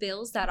those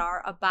bills that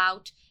are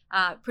about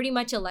pretty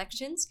much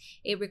elections.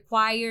 It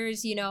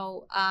requires,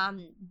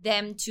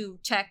 them to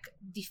check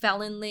the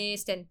felon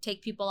list and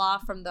take people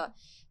off from the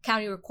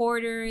county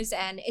recorders.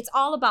 And it's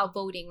all about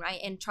voting, right?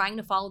 And trying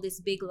to follow this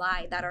big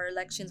lie that our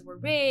elections were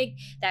rigged,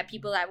 that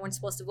people that weren't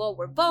supposed to vote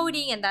were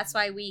voting. And that's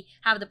why we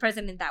have the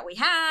president that we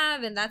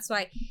have. And that's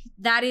why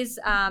that is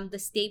the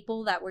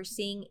staple that we're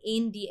seeing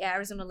in the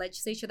Arizona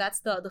legislature.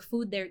 That's the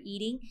food they're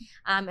eating.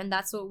 And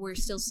that's what we're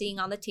still seeing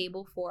on the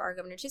table for our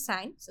governor to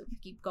sign. So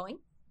keep going.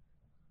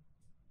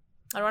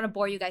 I don't want to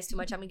bore you guys too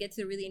much. I'm going to get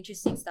to the really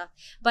interesting stuff.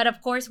 But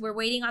of course, we're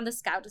waiting on the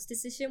SCOTUS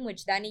decision,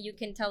 which Danny, you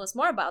can tell us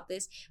more about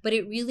this. But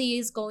it really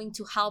is going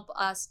to help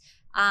us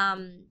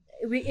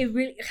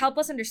help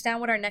us understand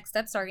what our next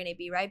steps are going to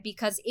be, right?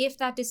 Because if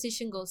that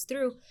decision goes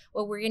through,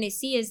 what we're going to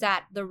see is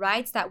that the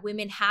rights that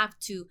women have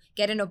to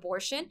get an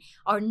abortion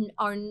are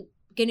going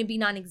to be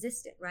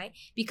non-existent, right?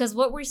 Because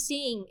what we're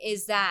seeing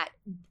is that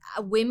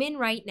women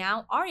right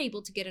now are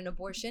able to get an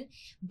abortion,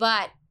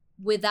 but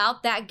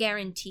without that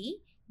guarantee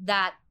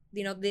that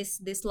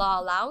this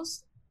law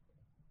allows,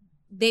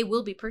 they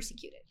will be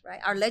persecuted, right?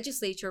 Our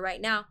legislature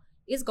right now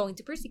is going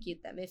to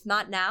persecute them. If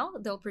not now,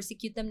 they'll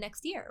persecute them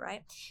next year,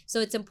 right? So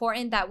it's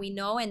important that we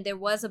know, and there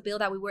was a bill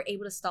that we were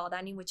able to stall,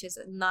 Danny, which is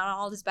not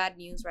all this bad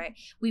news, right?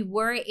 We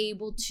were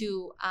able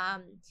to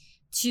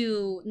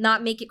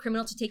not make it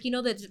criminal to take,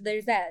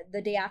 there's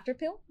the day after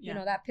pill,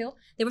 that pill.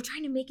 They were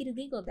trying to make it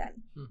illegal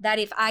then. That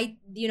if I,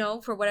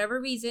 for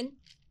whatever reason,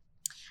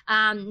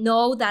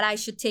 know that I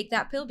should take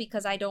that pill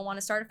because I don't want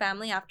to start a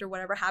family after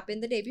whatever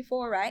happened the day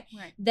before, right?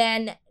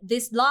 Then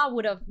this law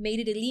would have made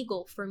it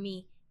illegal for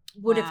me,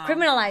 would have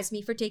criminalized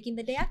me for taking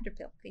the day after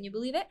pill. Can you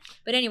believe it?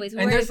 But anyways,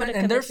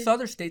 there's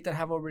other states that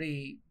have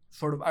already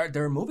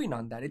they're moving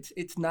on that.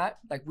 It's not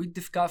like we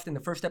discussed in the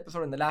first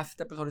episode and the last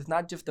episode. It's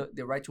not just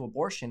the right to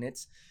abortion.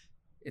 It's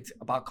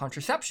about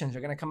contraceptions.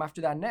 They're going to come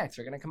after that next.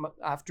 They're going to come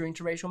after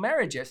interracial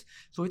marriages.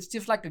 So it's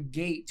just like a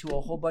gate to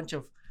a whole bunch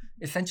of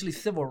essentially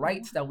civil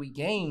rights that we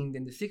gained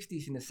in the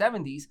 60s and the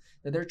 70s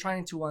that they're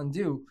trying to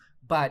undo.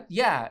 But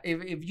yeah,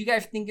 if you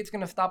guys think it's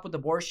going to stop with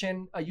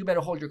abortion, you better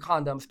hold your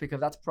condoms because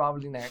that's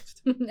probably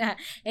next.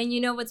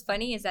 And what's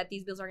funny is that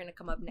these bills are going to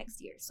come up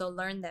next year. So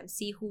learn them,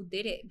 see who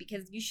did it,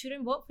 because you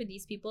shouldn't vote for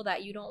these people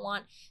that you don't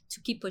want to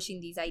keep pushing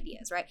these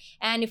ideas, right?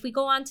 And if we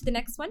go on to the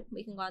next one,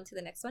 we can go on to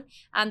the next one.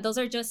 Those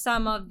are just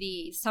some of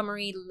the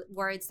summary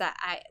words that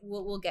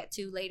we'll get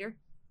to later.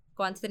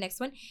 Go on to the next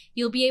one.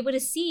 You'll be able to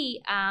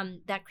see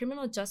that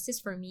criminal justice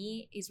for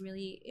me is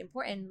really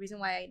important. Reason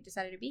why I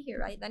decided to be here,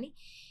 right, Danny?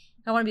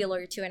 I want to be a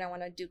lawyer too, and I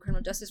want to do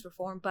criminal justice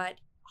reform, but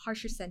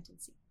harsher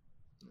sentencing.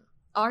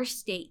 Our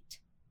state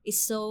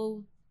is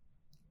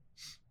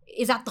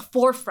at the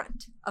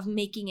forefront of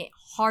making it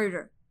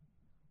harder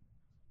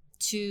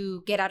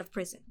to get out of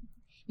prison,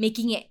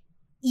 making it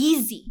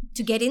easy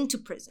to get into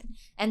prison.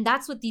 And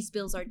that's what these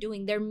bills are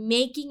doing. They're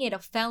making it a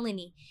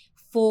felony.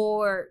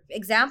 For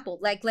example,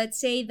 like let's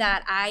say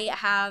that I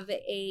have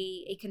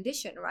a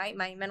condition, right?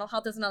 My mental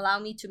health doesn't allow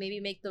me to maybe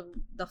make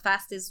the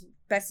fastest,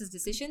 bestest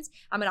decisions.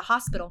 I'm in a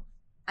hospital.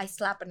 I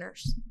slap a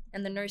nurse.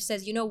 And the nurse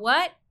says, you know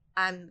what?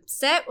 I'm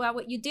upset about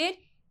what you did.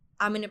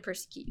 I'm going to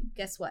persecute you.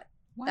 Guess what?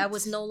 That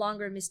was no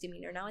longer a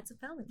misdemeanor. Now it's a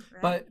felony,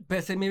 right?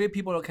 But so maybe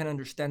people can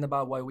understand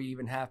about why we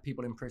even have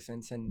people in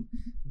prisons. And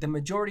the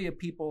majority of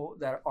people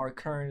that are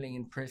currently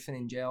in prison,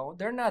 in jail,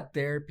 they're not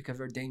there because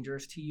they're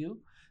dangerous to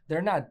you.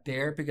 They're not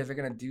there because they're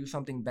going to do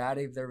something bad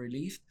if they're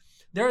released.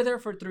 They're there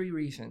for 3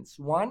 reasons.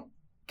 1,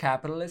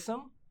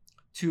 capitalism.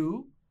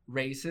 2,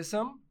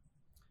 racism.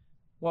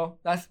 Well,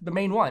 that's the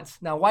main ones.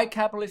 Now, why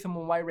capitalism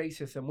and why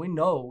racism? We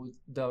know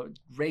the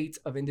rates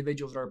of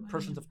individuals or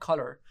persons of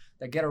color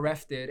that get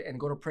arrested and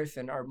go to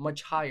prison are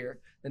much higher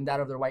than that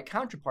of their white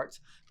counterparts.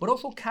 But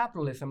also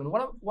capitalism. And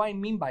what I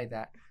mean by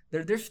that,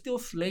 there's still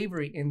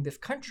slavery in this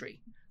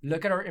country.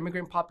 Look at our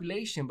immigrant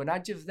population, but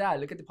not just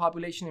that. Look at the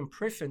population in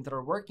prison that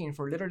are working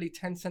for literally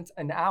 10 cents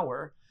an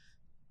hour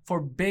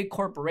for big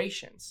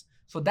corporations.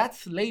 So that's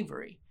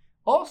slavery.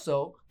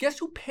 Also, guess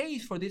who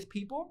pays for these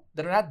people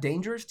that are not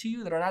dangerous to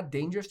you, that are not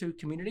dangerous to your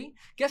community?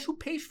 Guess who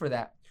pays for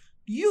that?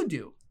 You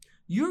do.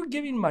 You're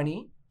giving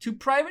money to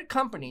private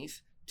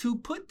companies to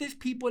put these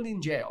people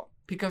in jail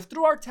because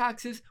through our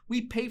taxes,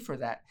 we pay for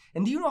that.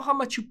 And do you know how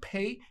much you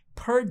pay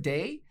per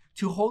day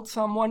to hold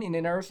someone in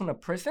an Arizona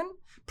prison?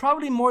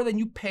 Probably more than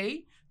you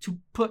pay to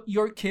put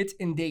your kids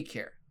in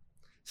daycare.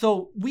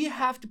 So we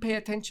have to pay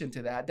attention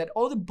to that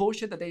all the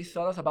bullshit that they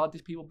sell us about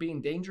these people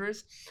being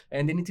dangerous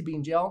and they need to be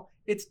in jail,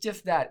 it's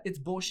just that. It's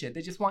bullshit.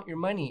 They just want your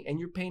money and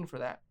you're paying for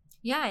that.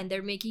 Yeah, and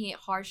they're making it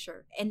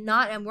harsher. And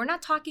we're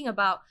not talking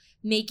about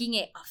making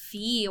it a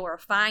fee or a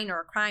fine or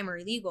a crime or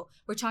illegal.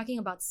 We're talking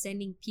about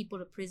sending people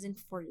to prison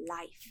for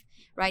life,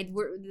 right?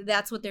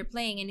 That's what they're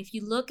playing. And if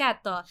you look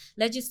at the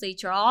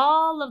legislature,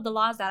 all of the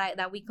laws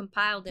that we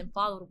compiled and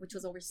followed, which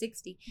was over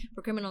 60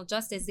 for criminal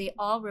justice, they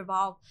all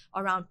revolve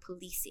around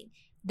policing.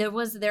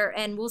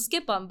 And we'll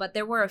skip them, but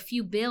there were a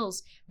few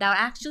bills that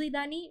actually,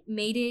 Dani,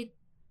 made it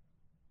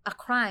a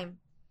crime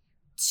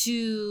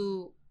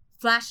to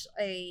flash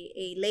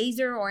a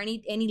laser or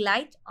any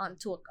light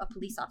onto a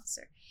police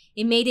officer.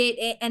 It made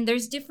it, and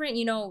there's different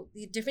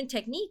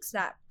techniques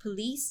that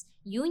police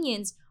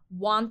unions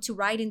want to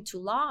write into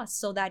law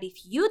so that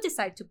if you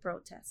decide to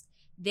protest,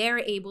 they're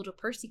able to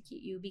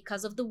persecute you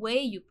because of the way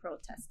you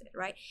protested,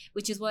 right?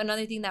 Which is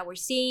another thing that we're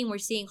seeing. We're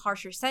seeing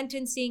harsher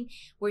sentencing.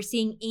 We're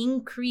seeing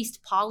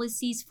increased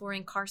policies for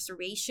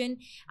incarceration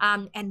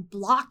and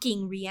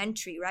blocking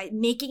reentry, right?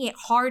 Making it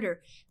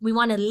harder. We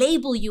want to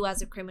label you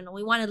as a criminal.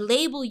 We want to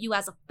label you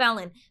as a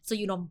felon so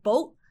you don't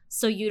vote,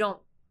 so you don't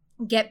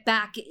get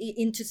back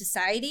into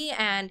society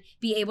and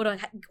be able to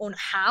own a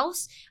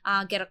house,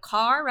 get a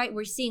car, right?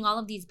 We're seeing all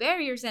of these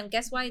barriers, and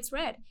guess why it's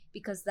red?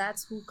 Because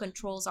that's who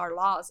controls our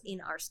laws in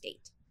our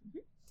state.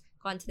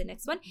 Go on to the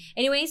next one.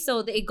 Anyway, so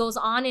it goes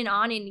on, and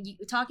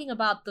talking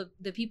about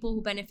the people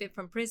who benefit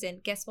from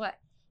prison. Guess what?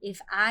 If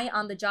I,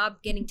 on the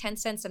job, getting 10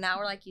 cents an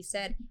hour, like you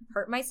said,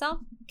 hurt myself,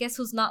 guess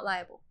who's not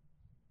liable?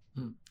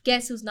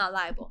 Guess who's not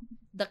liable?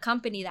 The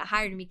company that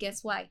hired me.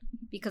 Guess why?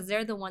 Because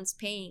they're the ones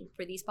paying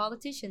for these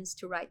politicians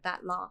to write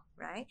that law,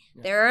 right?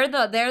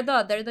 Yeah.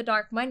 They're the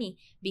dark money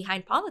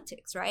behind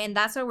politics, right? And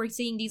that's why we're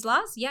seeing these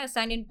laws,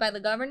 signed by the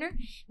governor,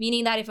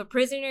 meaning that if a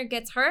prisoner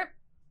gets hurt,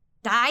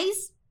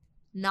 dies,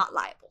 not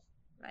liable,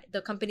 right?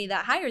 The company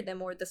that hired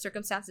them or the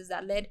circumstances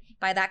that led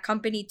by that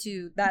company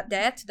to that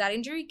death, that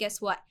injury,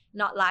 guess what?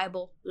 Not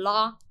liable.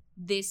 Law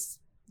these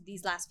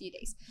last few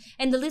days.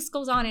 And the list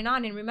goes on.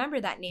 And remember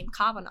that name,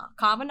 Kavanaugh.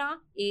 Kavanaugh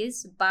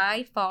is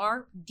by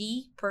far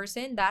the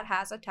person that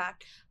has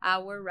attacked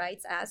our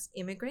rights as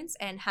immigrants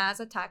and has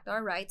attacked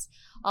our rights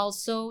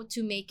also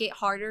to make it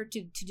harder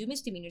to do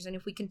misdemeanors. And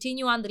if we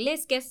continue on the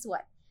list, guess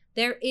what?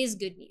 There is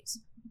good news.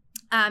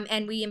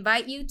 And we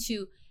invite you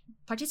to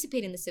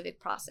participate in the civic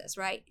process,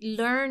 right?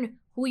 Learn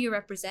who your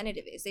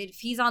representative is. If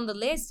he's on the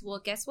list,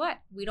 well, guess what?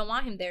 We don't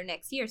want him there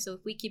next year. So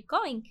if we keep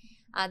going,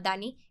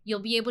 Dani,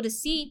 you'll be able to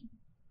see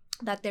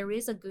that there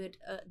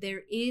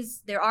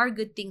are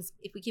good things.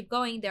 If we keep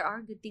going, there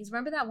are good things.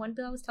 Remember that one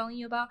bill I was telling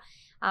you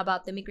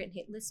about the migrant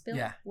hit list bill?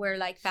 Yeah. Where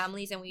like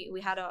families, and we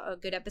had a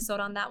good episode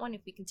on that one.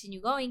 If we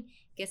continue going,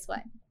 guess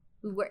what?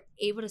 We were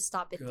able to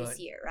stop it this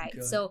year, right?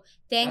 Good. So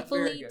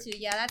thankfully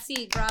that's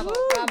it. Bravo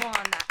on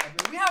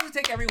that. We have to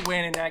take every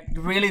win and like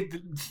really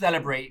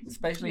celebrate,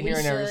 especially here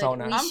in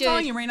Arizona. I'm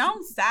telling you right now,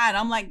 I'm sad.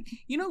 I'm like,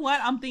 you know what?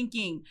 I'm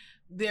thinking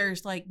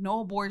there's like no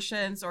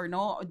abortions or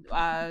no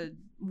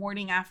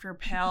morning after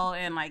pill,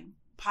 and like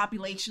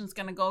population's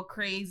gonna go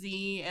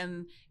crazy,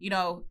 and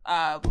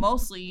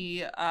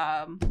mostly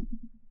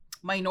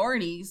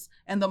minorities,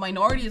 and the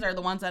minorities are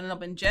the ones that end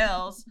up in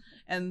jails,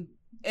 and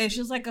it's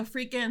just like a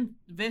freaking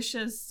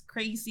vicious,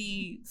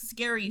 crazy,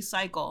 scary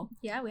cycle.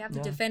 Yeah, we have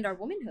to defend our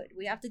womanhood.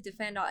 We have to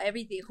defend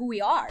everything, who we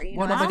are.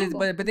 But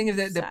the thing is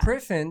that the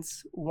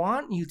prisons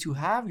want you to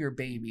have your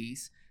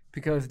babies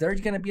because they're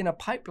going to be in a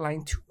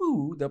pipeline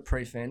to the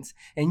prisons,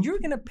 and you're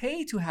going to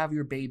pay to have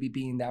your baby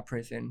be in that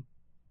prison.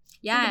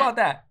 Yeah. Think about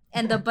that.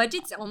 And the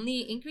budget's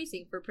only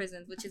increasing for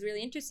prisons, which is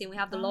really interesting. We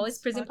have the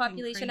lowest prison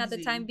population at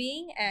the time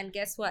being, and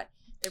guess what?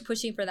 they're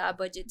pushing for that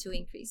budget to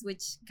increase,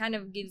 which kind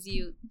of gives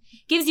you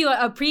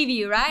a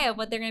preview, right, of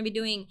what they're going to be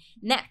doing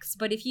next.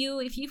 But if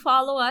you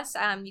follow us,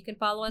 you can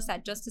follow us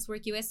at Justice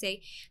Work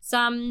USA.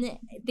 Something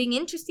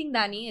interesting,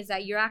 Dani, is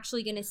that you're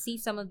actually going to see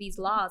some of these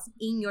laws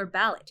in your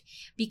ballot,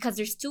 because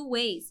there's two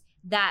ways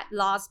that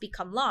laws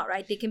become law,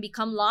 right? They can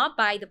become law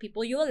by the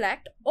people you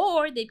elect,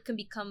 or they can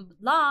become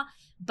law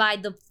by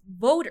the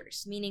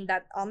voters, meaning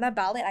that on that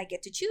ballot I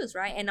get to choose,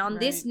 right? And on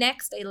this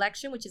next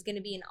election, which is going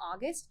to be in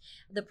August,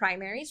 the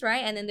primaries,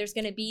 right? And then there's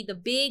going to be the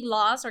big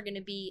laws are going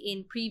to be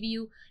in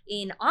preview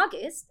in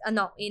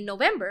in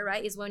November,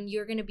 right? Is when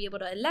you're going to be able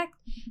to elect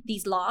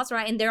these laws,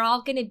 right? And they're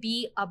all going to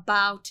be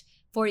about,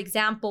 for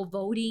example,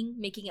 voting,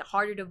 making it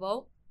harder to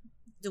vote.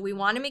 Do we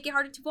want to make it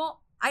harder to vote?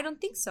 I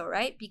don't think so,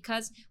 right?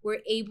 Because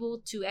we're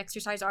able to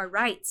exercise our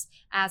rights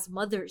as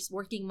mothers,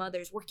 working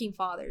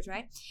fathers,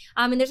 right?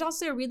 And there's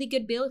also a really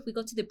good bill. If we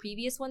go to the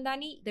previous one,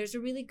 Dani, there's a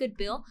really good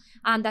bill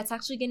that's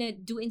actually going to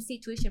do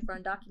in-state tuition for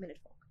undocumented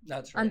folk.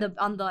 That's right.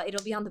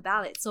 It'll be on the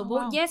ballot. So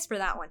vote yes for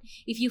that one.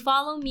 If you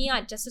follow me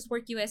on Justice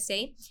Work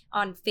USA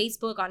on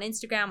Facebook, on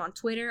Instagram, on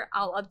Twitter,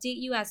 I'll update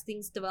you as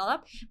things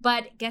develop.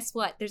 But guess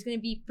what? There's going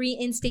to be free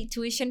in-state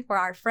tuition for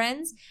our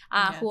friends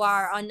who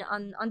are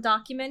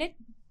undocumented,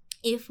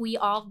 if we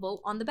all vote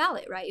on the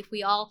ballot, right? If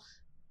we all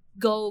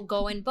go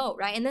and vote,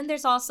 right? And then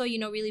there's also,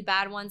 really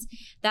bad ones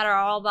that are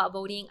all about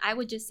voting. I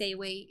would just say,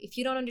 if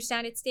you don't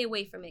understand it, stay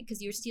away from it,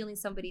 because you're stealing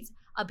somebody's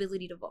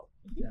ability to vote.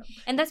 Yeah.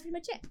 And that's pretty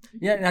much it.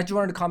 Yeah, and I just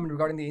wanted to comment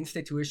regarding the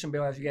in-state tuition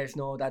bill. As you guys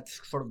know, that's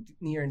sort of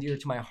near and dear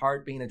to my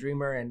heart, being a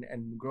dreamer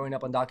and growing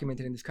up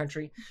undocumented in this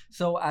country.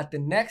 So at the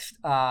next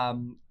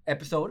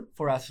episode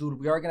for Azul,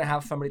 we are going to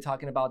have somebody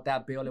talking about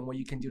that bill and what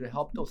you can do to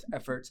help those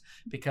efforts,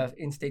 because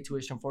in-state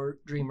tuition for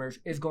dreamers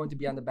is going to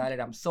be on the ballot.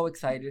 I'm so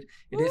excited.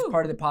 It is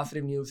part of the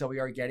positive news that we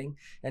are getting,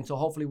 and so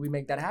hopefully we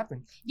make that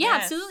happen. Yeah,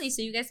 absolutely.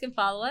 So you guys can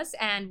follow us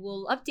and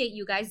we'll update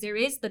you guys. There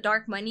is the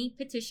dark money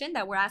petition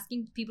that we're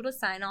asking people to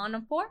sign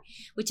on for,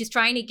 which is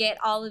trying to get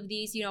all of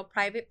these,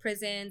 private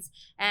prisons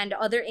and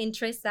other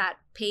interests that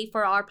pay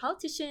for our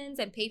politicians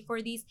and pay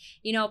for these,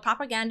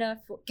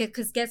 propaganda,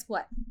 because guess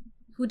what?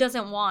 Who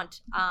doesn't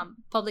want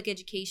public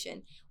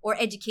education or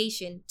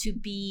education to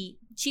be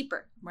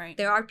cheaper? Right.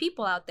 There are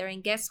people out there,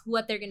 and guess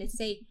what they're going to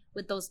say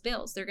with those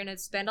bills? They're going to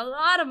spend a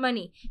lot of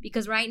money,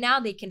 because right now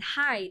they can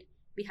hide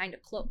behind a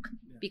cloak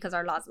because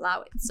our laws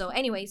allow it. So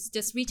anyways,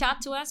 just reach out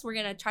to us. We're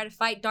going to try to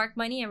fight dark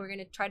money, and we're going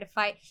to try to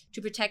fight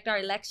to protect our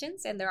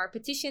elections. And there are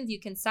petitions you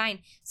can sign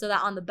so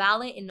that on the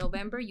ballot in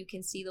November, you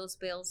can see those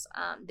bills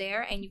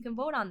there and you can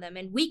vote on them.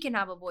 And we can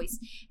have a voice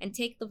and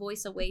take the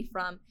voice away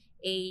from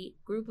a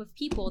group of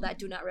people that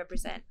do not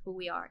represent who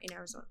we are in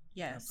Arizona.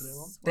 Yes.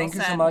 Thank you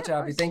so much,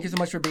 Abdi. Thank you so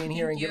much for being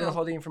here and giving us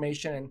all the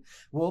information. And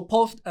we'll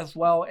post as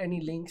well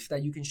any links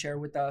that you can share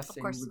with us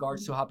in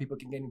regards to how people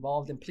can get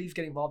involved. And please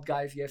get involved,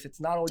 guys. Yes,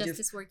 it's not all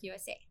Justice Work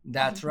USA.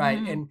 That's right.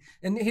 And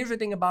here's the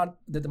thing about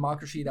the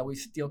democracy that we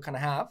still kind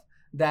of have,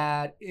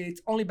 that it's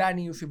only bad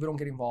news if we don't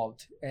get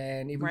involved.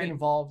 And if we get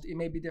involved, it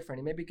may be different.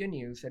 It may be good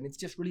news. And it's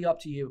just really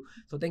up to you.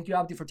 So thank you,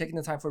 Abdi, for taking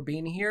the time for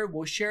being here.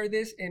 We'll share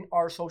this in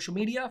our social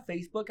media,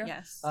 Facebook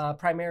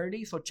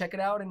primarily. So check it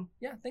out. And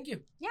thank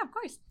you. Yeah, of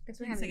course. Thanks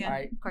for having me. All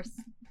right. Of course.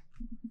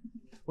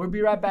 We'll be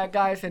right back,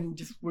 guys. And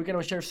we're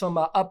going to share some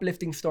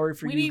uplifting story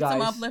for you guys. We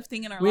need some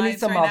uplifting in our lives. We need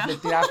some right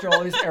uplifting now. after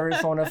all this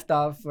Arizona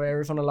stuff,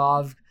 Arizona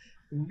laws,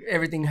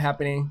 everything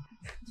happening.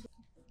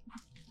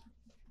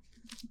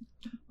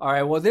 All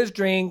right, well, this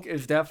drink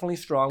is definitely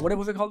strong. What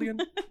was it called again?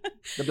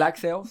 The Black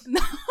Sails?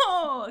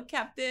 No,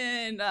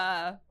 Captain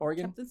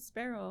Oregon? Captain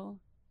Sparrow.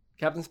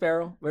 Captain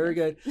Sparrow, very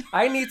good.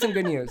 I need some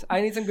good news.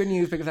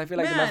 Because I feel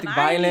like domestic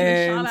I didn't even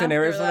violence shut and up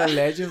Arizona through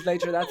that.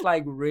 legislature, that's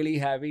like really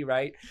heavy,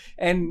 right?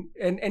 And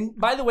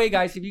by the way,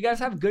 guys, if you guys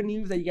have good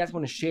news that you guys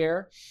want to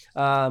share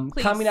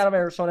coming out of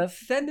Arizona,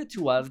 send it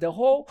to us.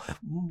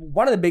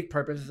 One of the big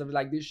purposes of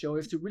like this show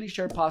is to really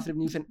share positive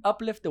news and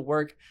uplift the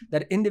work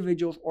that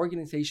individuals,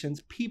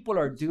 organizations, people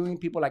are doing.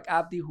 People like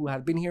Abdi, who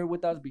have been here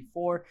with us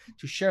before,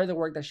 to share the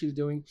work that she's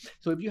doing.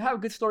 So if you have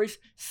good stories,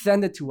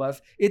 send it to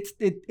us.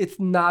 It's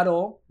not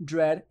all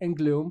dread and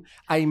gloom.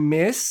 I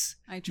miss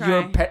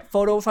your pet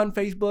photos on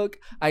Facebook.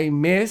 I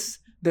miss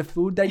the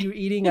food that you're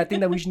eating. I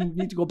think that we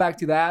need to go back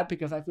to that,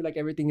 because I feel like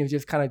everything is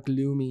just kind of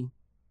gloomy.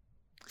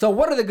 So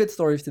what are the good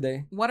stories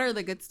today? What are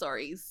the good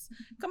stories?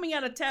 Coming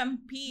out of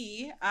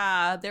Tempe,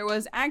 there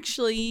was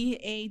actually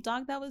a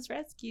dog that was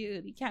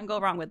rescued. You can't go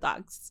wrong with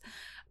dogs.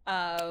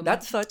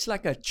 That's such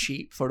like a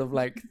cheap sort of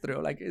like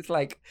thrill. Like, it's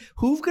like,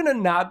 who's gonna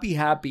not be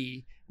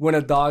happy when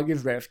a dog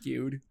is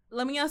rescued?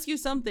 Let me ask you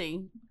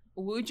something.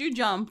 Would you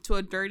jump to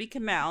a dirty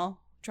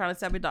canal trying to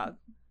save a dog?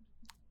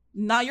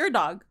 Not your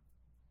dog.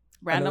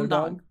 Random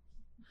dog.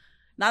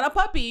 Not a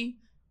puppy.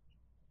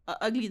 An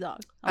ugly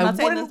dog. I'm not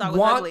saying this dog was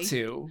ugly. I want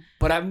to,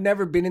 but I've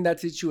never been in that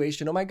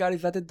situation. Oh my God,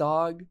 is that the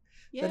dog?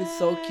 Yes. That is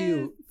so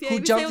cute. Yeah, Who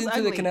jumped into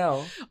ugly. the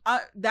canal?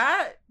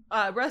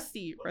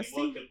 Rusty.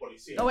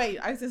 Oh wait,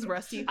 I said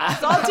Rusty.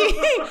 Salty.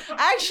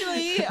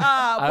 Actually,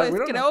 pues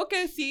creo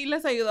que sí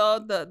les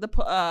ayudó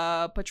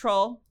the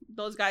patrol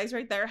those guys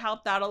right there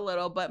helped out a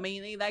little, but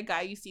mainly that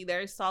guy you see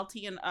there,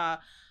 Salty, and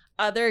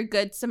other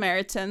good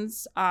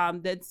Samaritans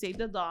did save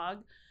the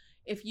dog.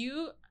 If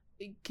you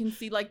can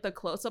see like the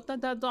close up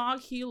of that dog,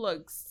 he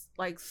looks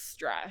like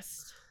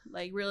stressed,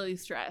 like really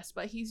stressed,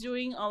 but he's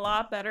doing a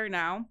lot better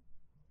now.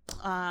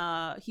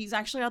 He's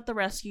actually at the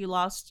rescue,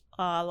 lost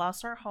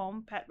our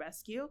home pet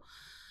rescue.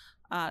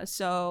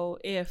 So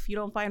if you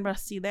don't find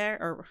Rusty there,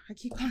 or I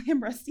keep calling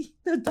him Rusty,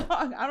 the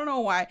dog, I don't know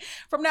why.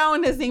 From now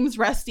on, his name's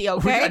Rusty,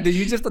 okay? Did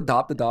you just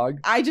adopt the dog?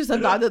 I just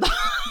adopted the dog.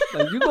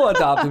 Like, you go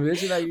adopt him,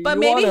 bitch. Like, but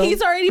maybe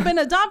he's already been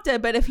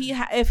adopted. But if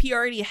he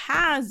already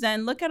has,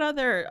 then look at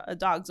other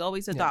dogs.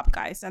 Always adopt,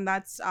 guys. And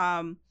that's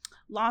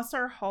Lost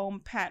Our Home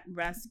Pet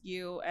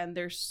Rescue. And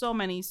there's so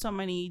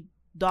many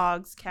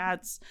dogs,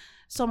 cats,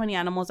 so many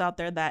animals out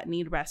there that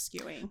need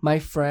rescuing. My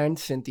friend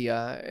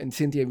Cynthia, and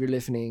Cynthia, if you're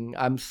listening,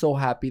 I'm so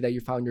happy that you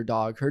found your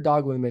dog. Her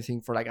dog was missing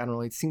for like, I don't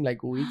know, it seemed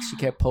like weeks. She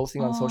kept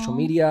posting on social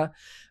media,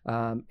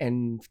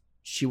 and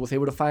she was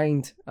able to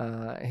find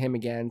him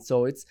again.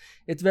 So it's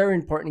very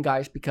important,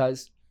 guys,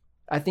 because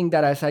I think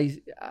that as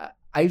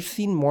I've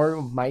seen more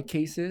of my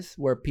cases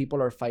where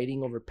people are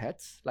fighting over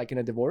pets, like in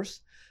a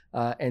divorce,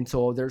 and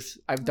so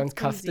I've done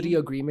custody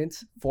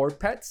agreements for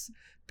pets.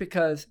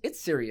 Because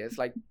it's serious.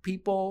 Like,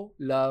 people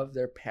love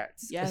their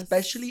pets,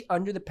 especially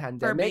under the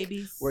pandemic,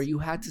 where you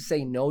had to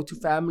say no to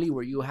family,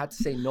 where you had to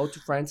say no to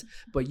friends,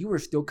 but you were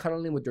still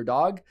cuddling with your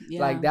dog.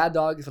 Like, that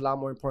dog is a lot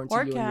more important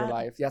to you in your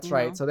life. That's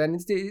right. So then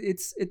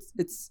it's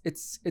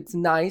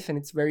nice, and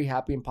it's very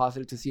happy and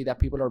positive to see that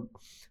people are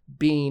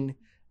being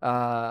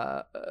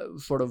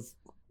sort of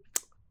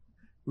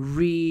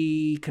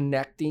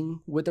reconnecting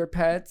with their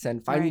pets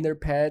and finding their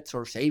pets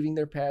or saving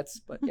their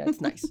pets. But yeah, it's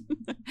nice.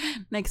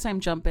 Next time,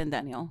 jump in,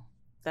 Daniel.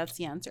 That's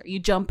the answer. You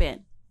jump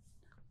in.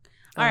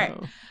 All right.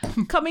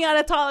 Coming out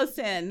of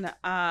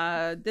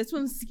Tolleson, this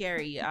one's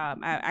scary. I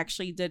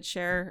actually did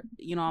share,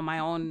 on my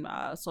own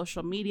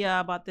social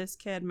media about this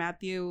kid,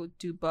 Matthew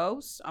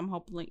Dubose.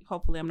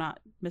 Hopefully I'm not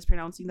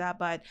mispronouncing that,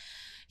 but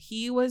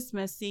he was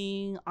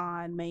missing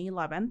on May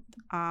 11th.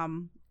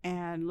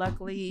 And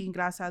luckily,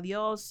 gracias a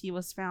Dios, he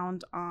was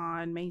found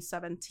on May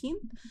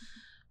 17th.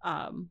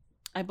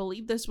 I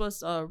believe this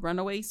was a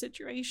runaway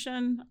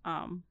situation,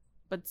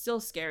 but still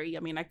scary. I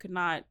mean, I could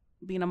not,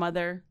 being a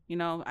mother,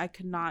 I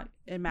could not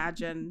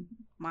imagine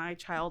my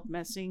child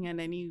missing in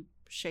any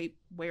shape,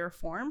 way, or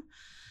form.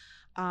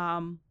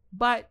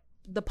 But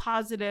the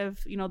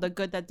positive, the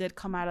good that did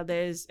come out of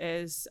this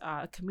is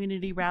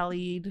community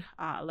rallied,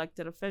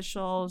 elected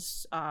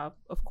officials,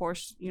 of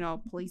course,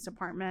 police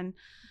department,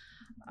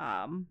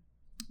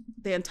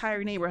 the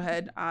entire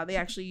neighborhood. They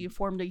actually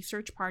formed a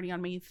search party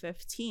on May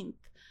 15th.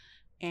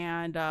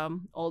 And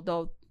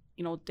although,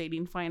 they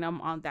didn't find him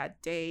on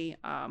that day,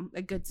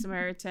 a good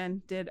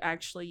Samaritan did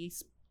actually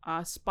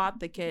spot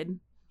the kid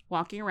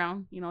walking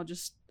around,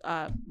 just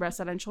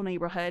residential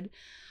neighborhood.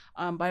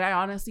 But I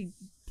honestly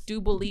do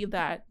believe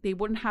that they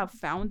wouldn't have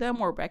found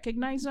them or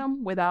recognized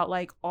them without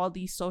like all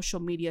these social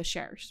media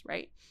shares,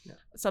 right? Yeah.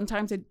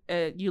 Sometimes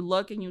you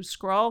look and you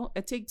scroll,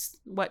 it takes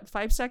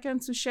 5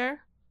 seconds to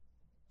share.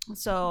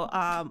 So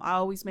I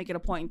always make it a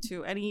point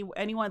to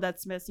anyone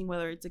that's missing,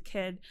 whether it's a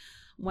kid,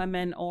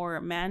 women, or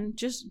men,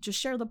 just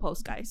share the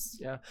post, guys.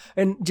 Yeah.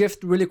 And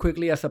just really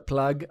quickly as a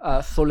plug,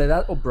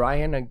 Soledad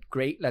O'Brien, a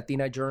great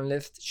Latina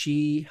journalist,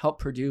 she helped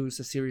produce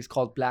a series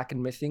called Black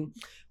and Missing.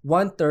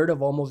 1/3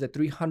 of almost the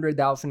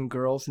 300,000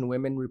 girls and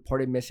women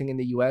reported missing in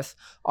the U.S.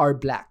 are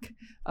Black.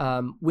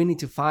 We need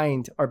to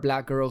find our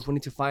Black girls, we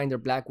need to find our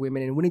Black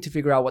women, and we need to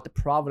figure out what the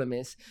problem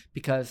is,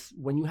 because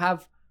when you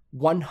have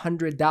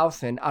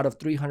 100,000 out of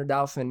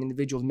 300,000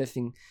 individuals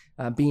missing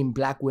being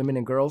Black women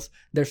and girls,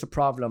 there's a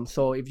problem.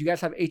 So if you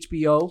guys have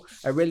HBO,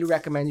 I really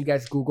recommend you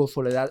guys Google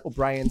Soledad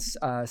O'Brien's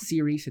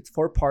series. It's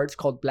 4 parts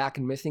called Black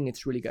and Missing.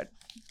 It's really good.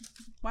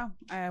 Wow,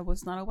 I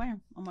was not aware.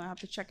 I'm gonna have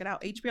to check it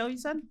out. HBO, you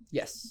said?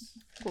 Yes.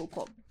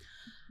 Cool.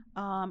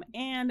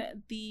 And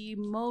the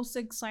most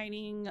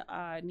exciting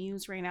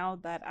news right now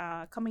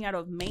that coming out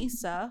of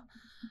Mesa,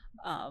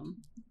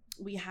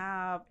 we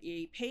have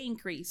a pay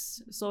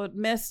increase. So it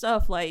messed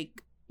up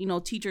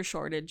teacher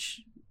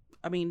shortage.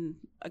 I mean,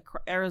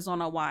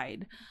 Arizona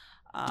wide.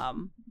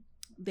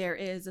 There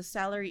is a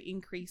salary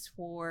increase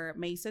for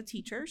Mesa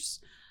teachers.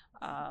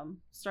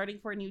 Starting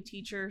pay for new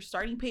teachers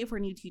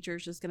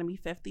is going to be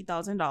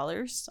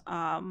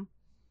 $50,000.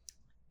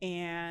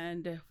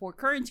 And for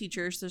current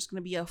teachers, there's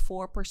going to be a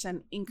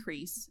 4%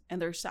 increase in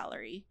their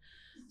salary.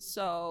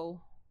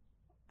 So,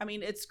 I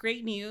mean, it's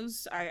great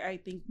news. I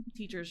think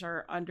teachers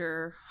are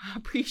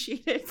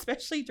underappreciated,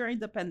 especially during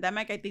the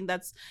pandemic. I think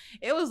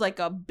it was like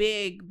a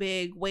big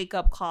wake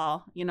up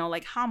call,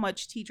 like how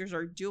much teachers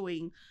are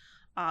doing,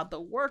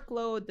 the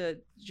workload,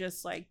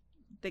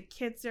 the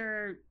kids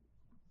are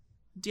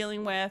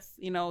dealing with,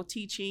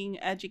 teaching,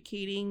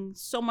 educating,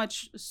 so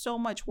much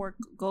work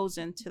goes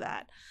into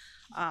that.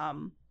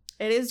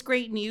 It is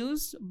great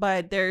news,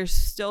 but there's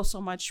still so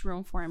much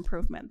room for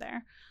improvement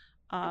there.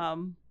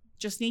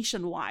 Just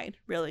nationwide,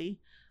 really.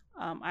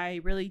 I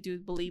really do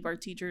believe our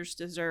teachers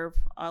deserve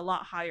a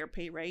lot higher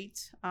pay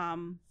rate.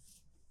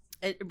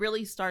 it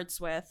really starts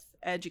with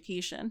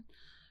education,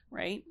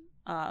 right?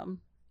 And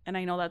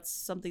I know that's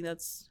something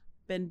that's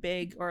been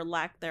big or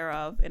lack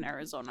thereof in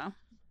Arizona.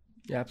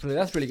 Yeah, absolutely.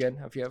 That's really good.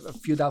 If you have a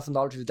few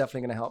 $1,000s, it's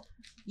definitely going to help.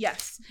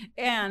 Yes.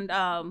 And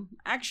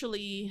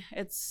actually,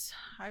 let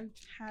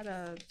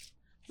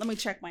me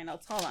check my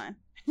notes. Hold on.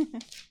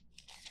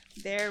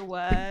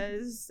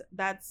 That's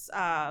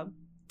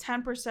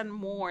 10%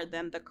 more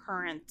than the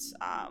current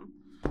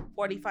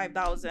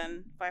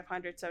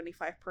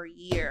 $45,575 per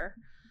year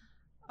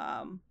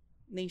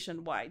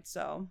nationwide.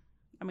 So,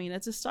 I mean,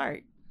 it's a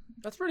start.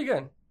 That's really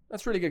good.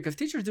 That's really good because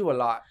teachers do a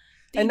lot.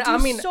 They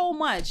do so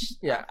much.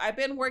 Yeah. I've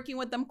been working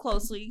with them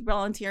closely,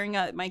 volunteering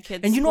at my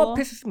kids' And you know school. what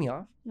pisses me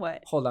off?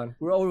 What? Hold on.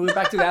 We're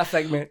back to that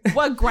segment.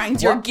 What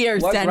grinds your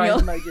gears, what Daniel?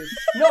 Grinds my gears?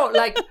 No,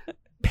 like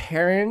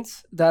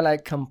parents that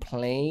like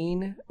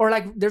complain, or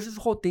like there's this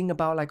whole thing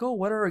about like, oh,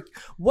 what are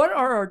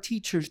our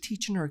teachers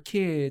teaching our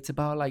kids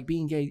about like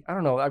being gay? I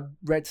don't know. I've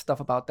read stuff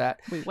about that.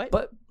 Wait, what?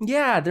 But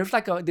yeah, there's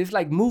like this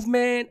like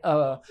movement,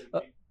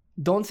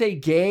 don't say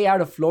gay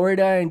out of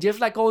Florida, and just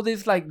like all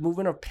this like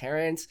movement of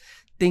parents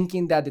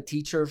thinking that the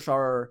teachers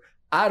are,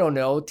 I don't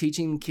know,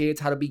 teaching kids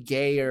how to be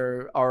gay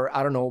or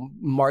I don't know,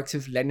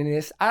 Marxist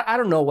Leninist. I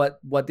don't know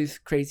what these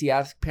crazy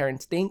ass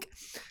parents think,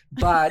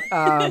 but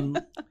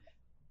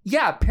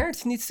yeah,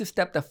 parents needs to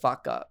step the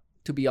fuck up,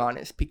 to be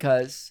honest,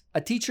 because a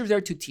teacher's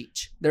there to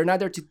teach. They're not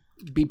there to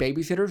be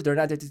babysitters. They're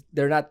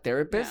not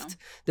therapists. No.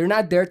 They're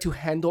not there to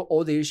handle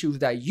all the issues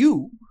that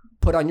you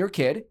put on your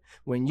kid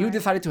when you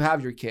decided to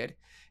have your kid.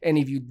 And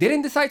if you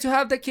didn't decide to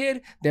have the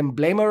kid, then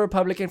blame a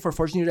Republican for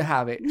forcing you to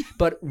have it.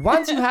 But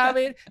once you have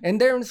it and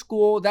they're in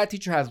school, that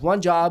teacher has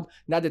one job,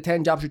 not the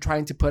 10 jobs you're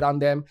trying to put on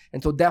them.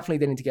 And so definitely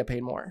they need to get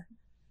paid more.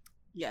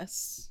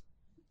 Yes.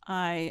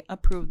 I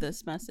approve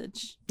this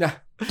message.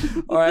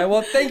 All right.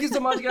 Well, thank you so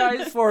much,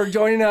 guys, for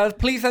joining us.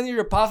 Please send me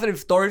your positive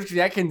stories because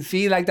I can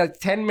see like that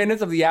 10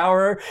 minutes of the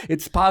hour.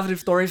 It's positive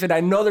stories. And I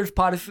know there's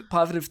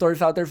positive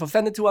stories out there. So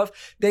send it to us.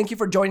 Thank you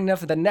for joining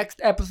us. In the next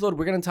episode,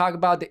 we're going to talk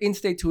about the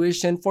in-state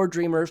tuition for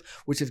Dreamers,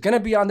 which is going to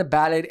be on the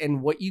ballot,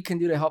 and what you can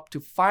do to help to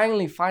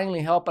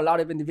finally help a lot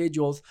of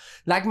individuals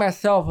like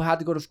myself who had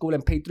to go to school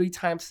and pay 3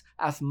 times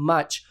as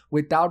much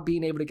without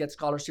being able to get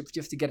scholarships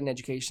just to get an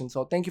education.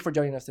 So thank you for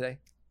joining us today.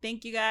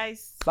 Thank you,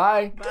 guys.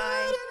 Bye.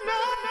 Bye.